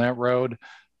down that road.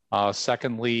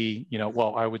 Secondly,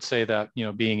 I would say that,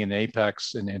 being in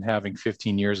Apex and having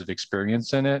 15 years of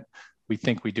experience in it, we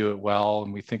think we do it well,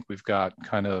 and we think we've got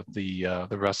kind of the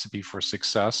recipe for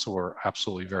success. So we're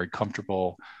absolutely very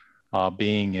comfortable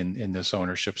being in this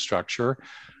ownership structure.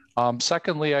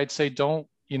 Secondly, I'd say don't,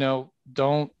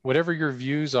 whatever your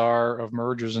views are of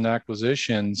mergers and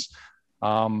acquisitions,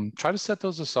 try to set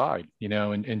those aside,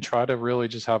 and try to really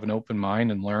just have an open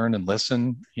mind and learn and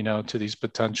listen, to these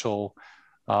potential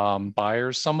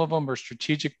buyers. Some of them are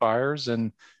strategic buyers,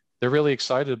 and they're really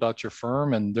excited about your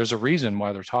firm, and there's a reason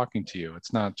why they're talking to you.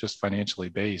 It's not just financially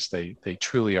based. They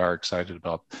truly are excited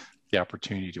about the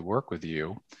opportunity to work with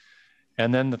you.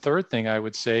 And then the third thing I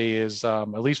would say is, at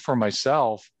least for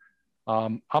myself,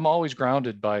 I'm always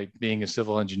grounded by being a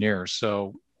civil engineer.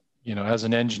 So, as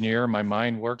an engineer, my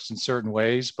mind works in certain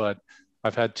ways, but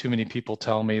I've had too many people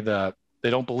tell me that they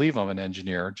don't believe I'm an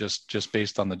engineer just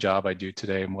based on the job I do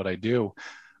today and what I do.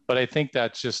 But I think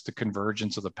that's just the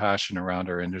convergence of the passion around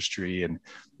our industry and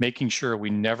making sure we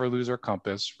never lose our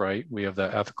compass, right? We have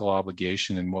that ethical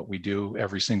obligation in what we do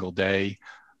every single day.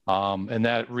 And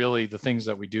that really, the things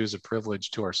that we do is a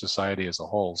privilege to our society as a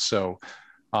whole. So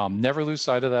never lose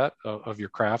sight of that, of your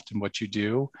craft and what you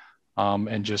do,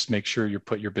 and just make sure you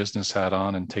put your business hat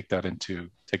on and take that into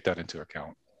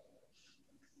account.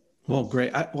 Well,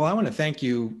 great. I want to thank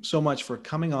you so much for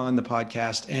coming on the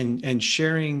podcast and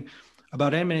sharing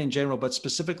about M&A in general, but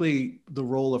specifically the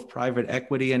role of private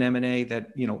equity and M&A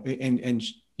that, and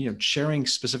sharing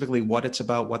specifically what it's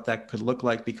about, what that could look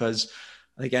like, because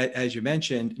I think, as you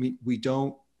mentioned, we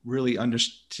don't really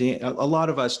understand, a lot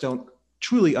of us don't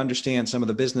truly understand some of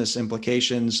the business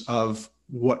implications of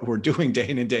what we're doing day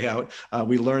in and day out.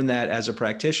 We learn that as a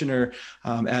practitioner,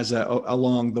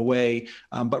 along the way,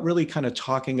 but really kind of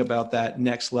talking about that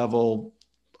next level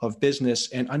of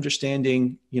business and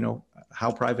understanding, how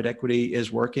private equity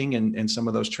is working and some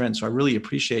of those trends. So I really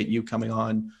appreciate you coming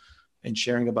on and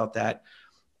sharing about that.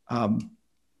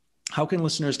 How can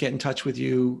listeners get in touch with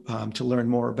you to learn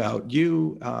more about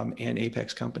you and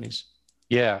Apex Companies?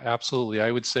 Yeah, absolutely.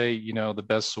 I would say, the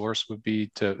best source would be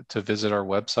to visit our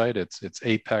website. It's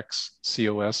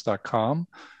apexcos.com.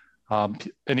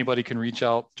 Anybody can reach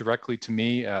out directly to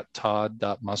me at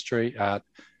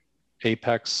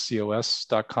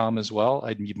todd.mustre@apexcos.com as well.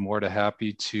 I'd be more than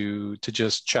happy to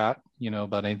just chat,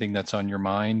 about anything that's on your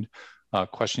mind,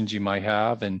 questions you might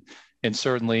have. And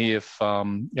certainly if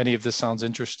any of this sounds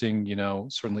interesting,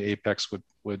 certainly Apex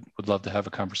would love to have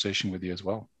a conversation with you as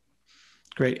well.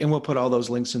 Great. And we'll put all those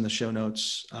links in the show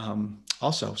notes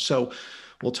also. So,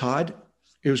 well, Todd,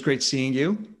 it was great seeing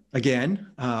you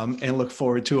again, and look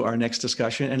forward to our next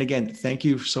discussion. And again, thank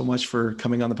you so much for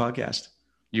coming on the podcast.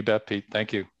 You bet, Pete.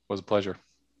 Thank you. It was a pleasure.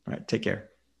 All right. Take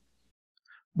care.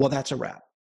 Well, that's a wrap.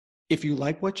 If you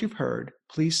like what you've heard,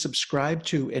 please subscribe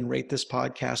to and rate this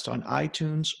podcast on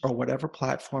iTunes or whatever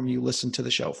platform you listen to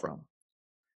the show from.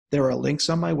 There are links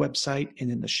on my website and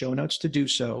in the show notes to do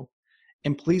so.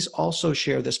 And please also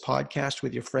share this podcast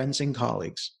with your friends and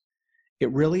colleagues.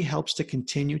 It really helps to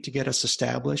continue to get us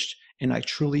established, and I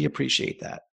truly appreciate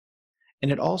that.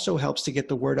 And it also helps to get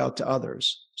the word out to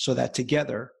others so that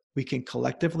together we can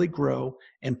collectively grow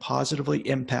and positively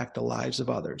impact the lives of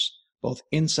others, both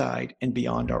inside and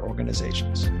beyond our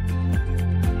organizations.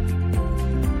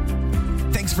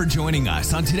 Thanks for joining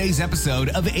us on today's episode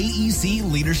of AEC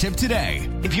Leadership Today.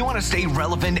 If you want to stay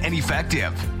relevant and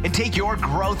effective and take your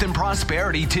growth and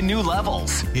prosperity to new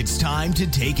levels, it's time to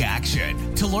take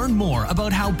action. To learn more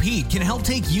about how Pete can help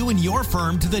take you and your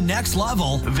firm to the next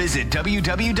level, visit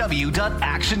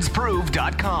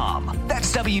www.actionsprove.com.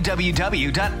 That's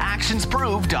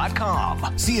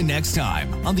www.actionsprove.com. See you next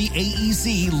time on the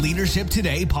AEC Leadership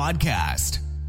Today podcast.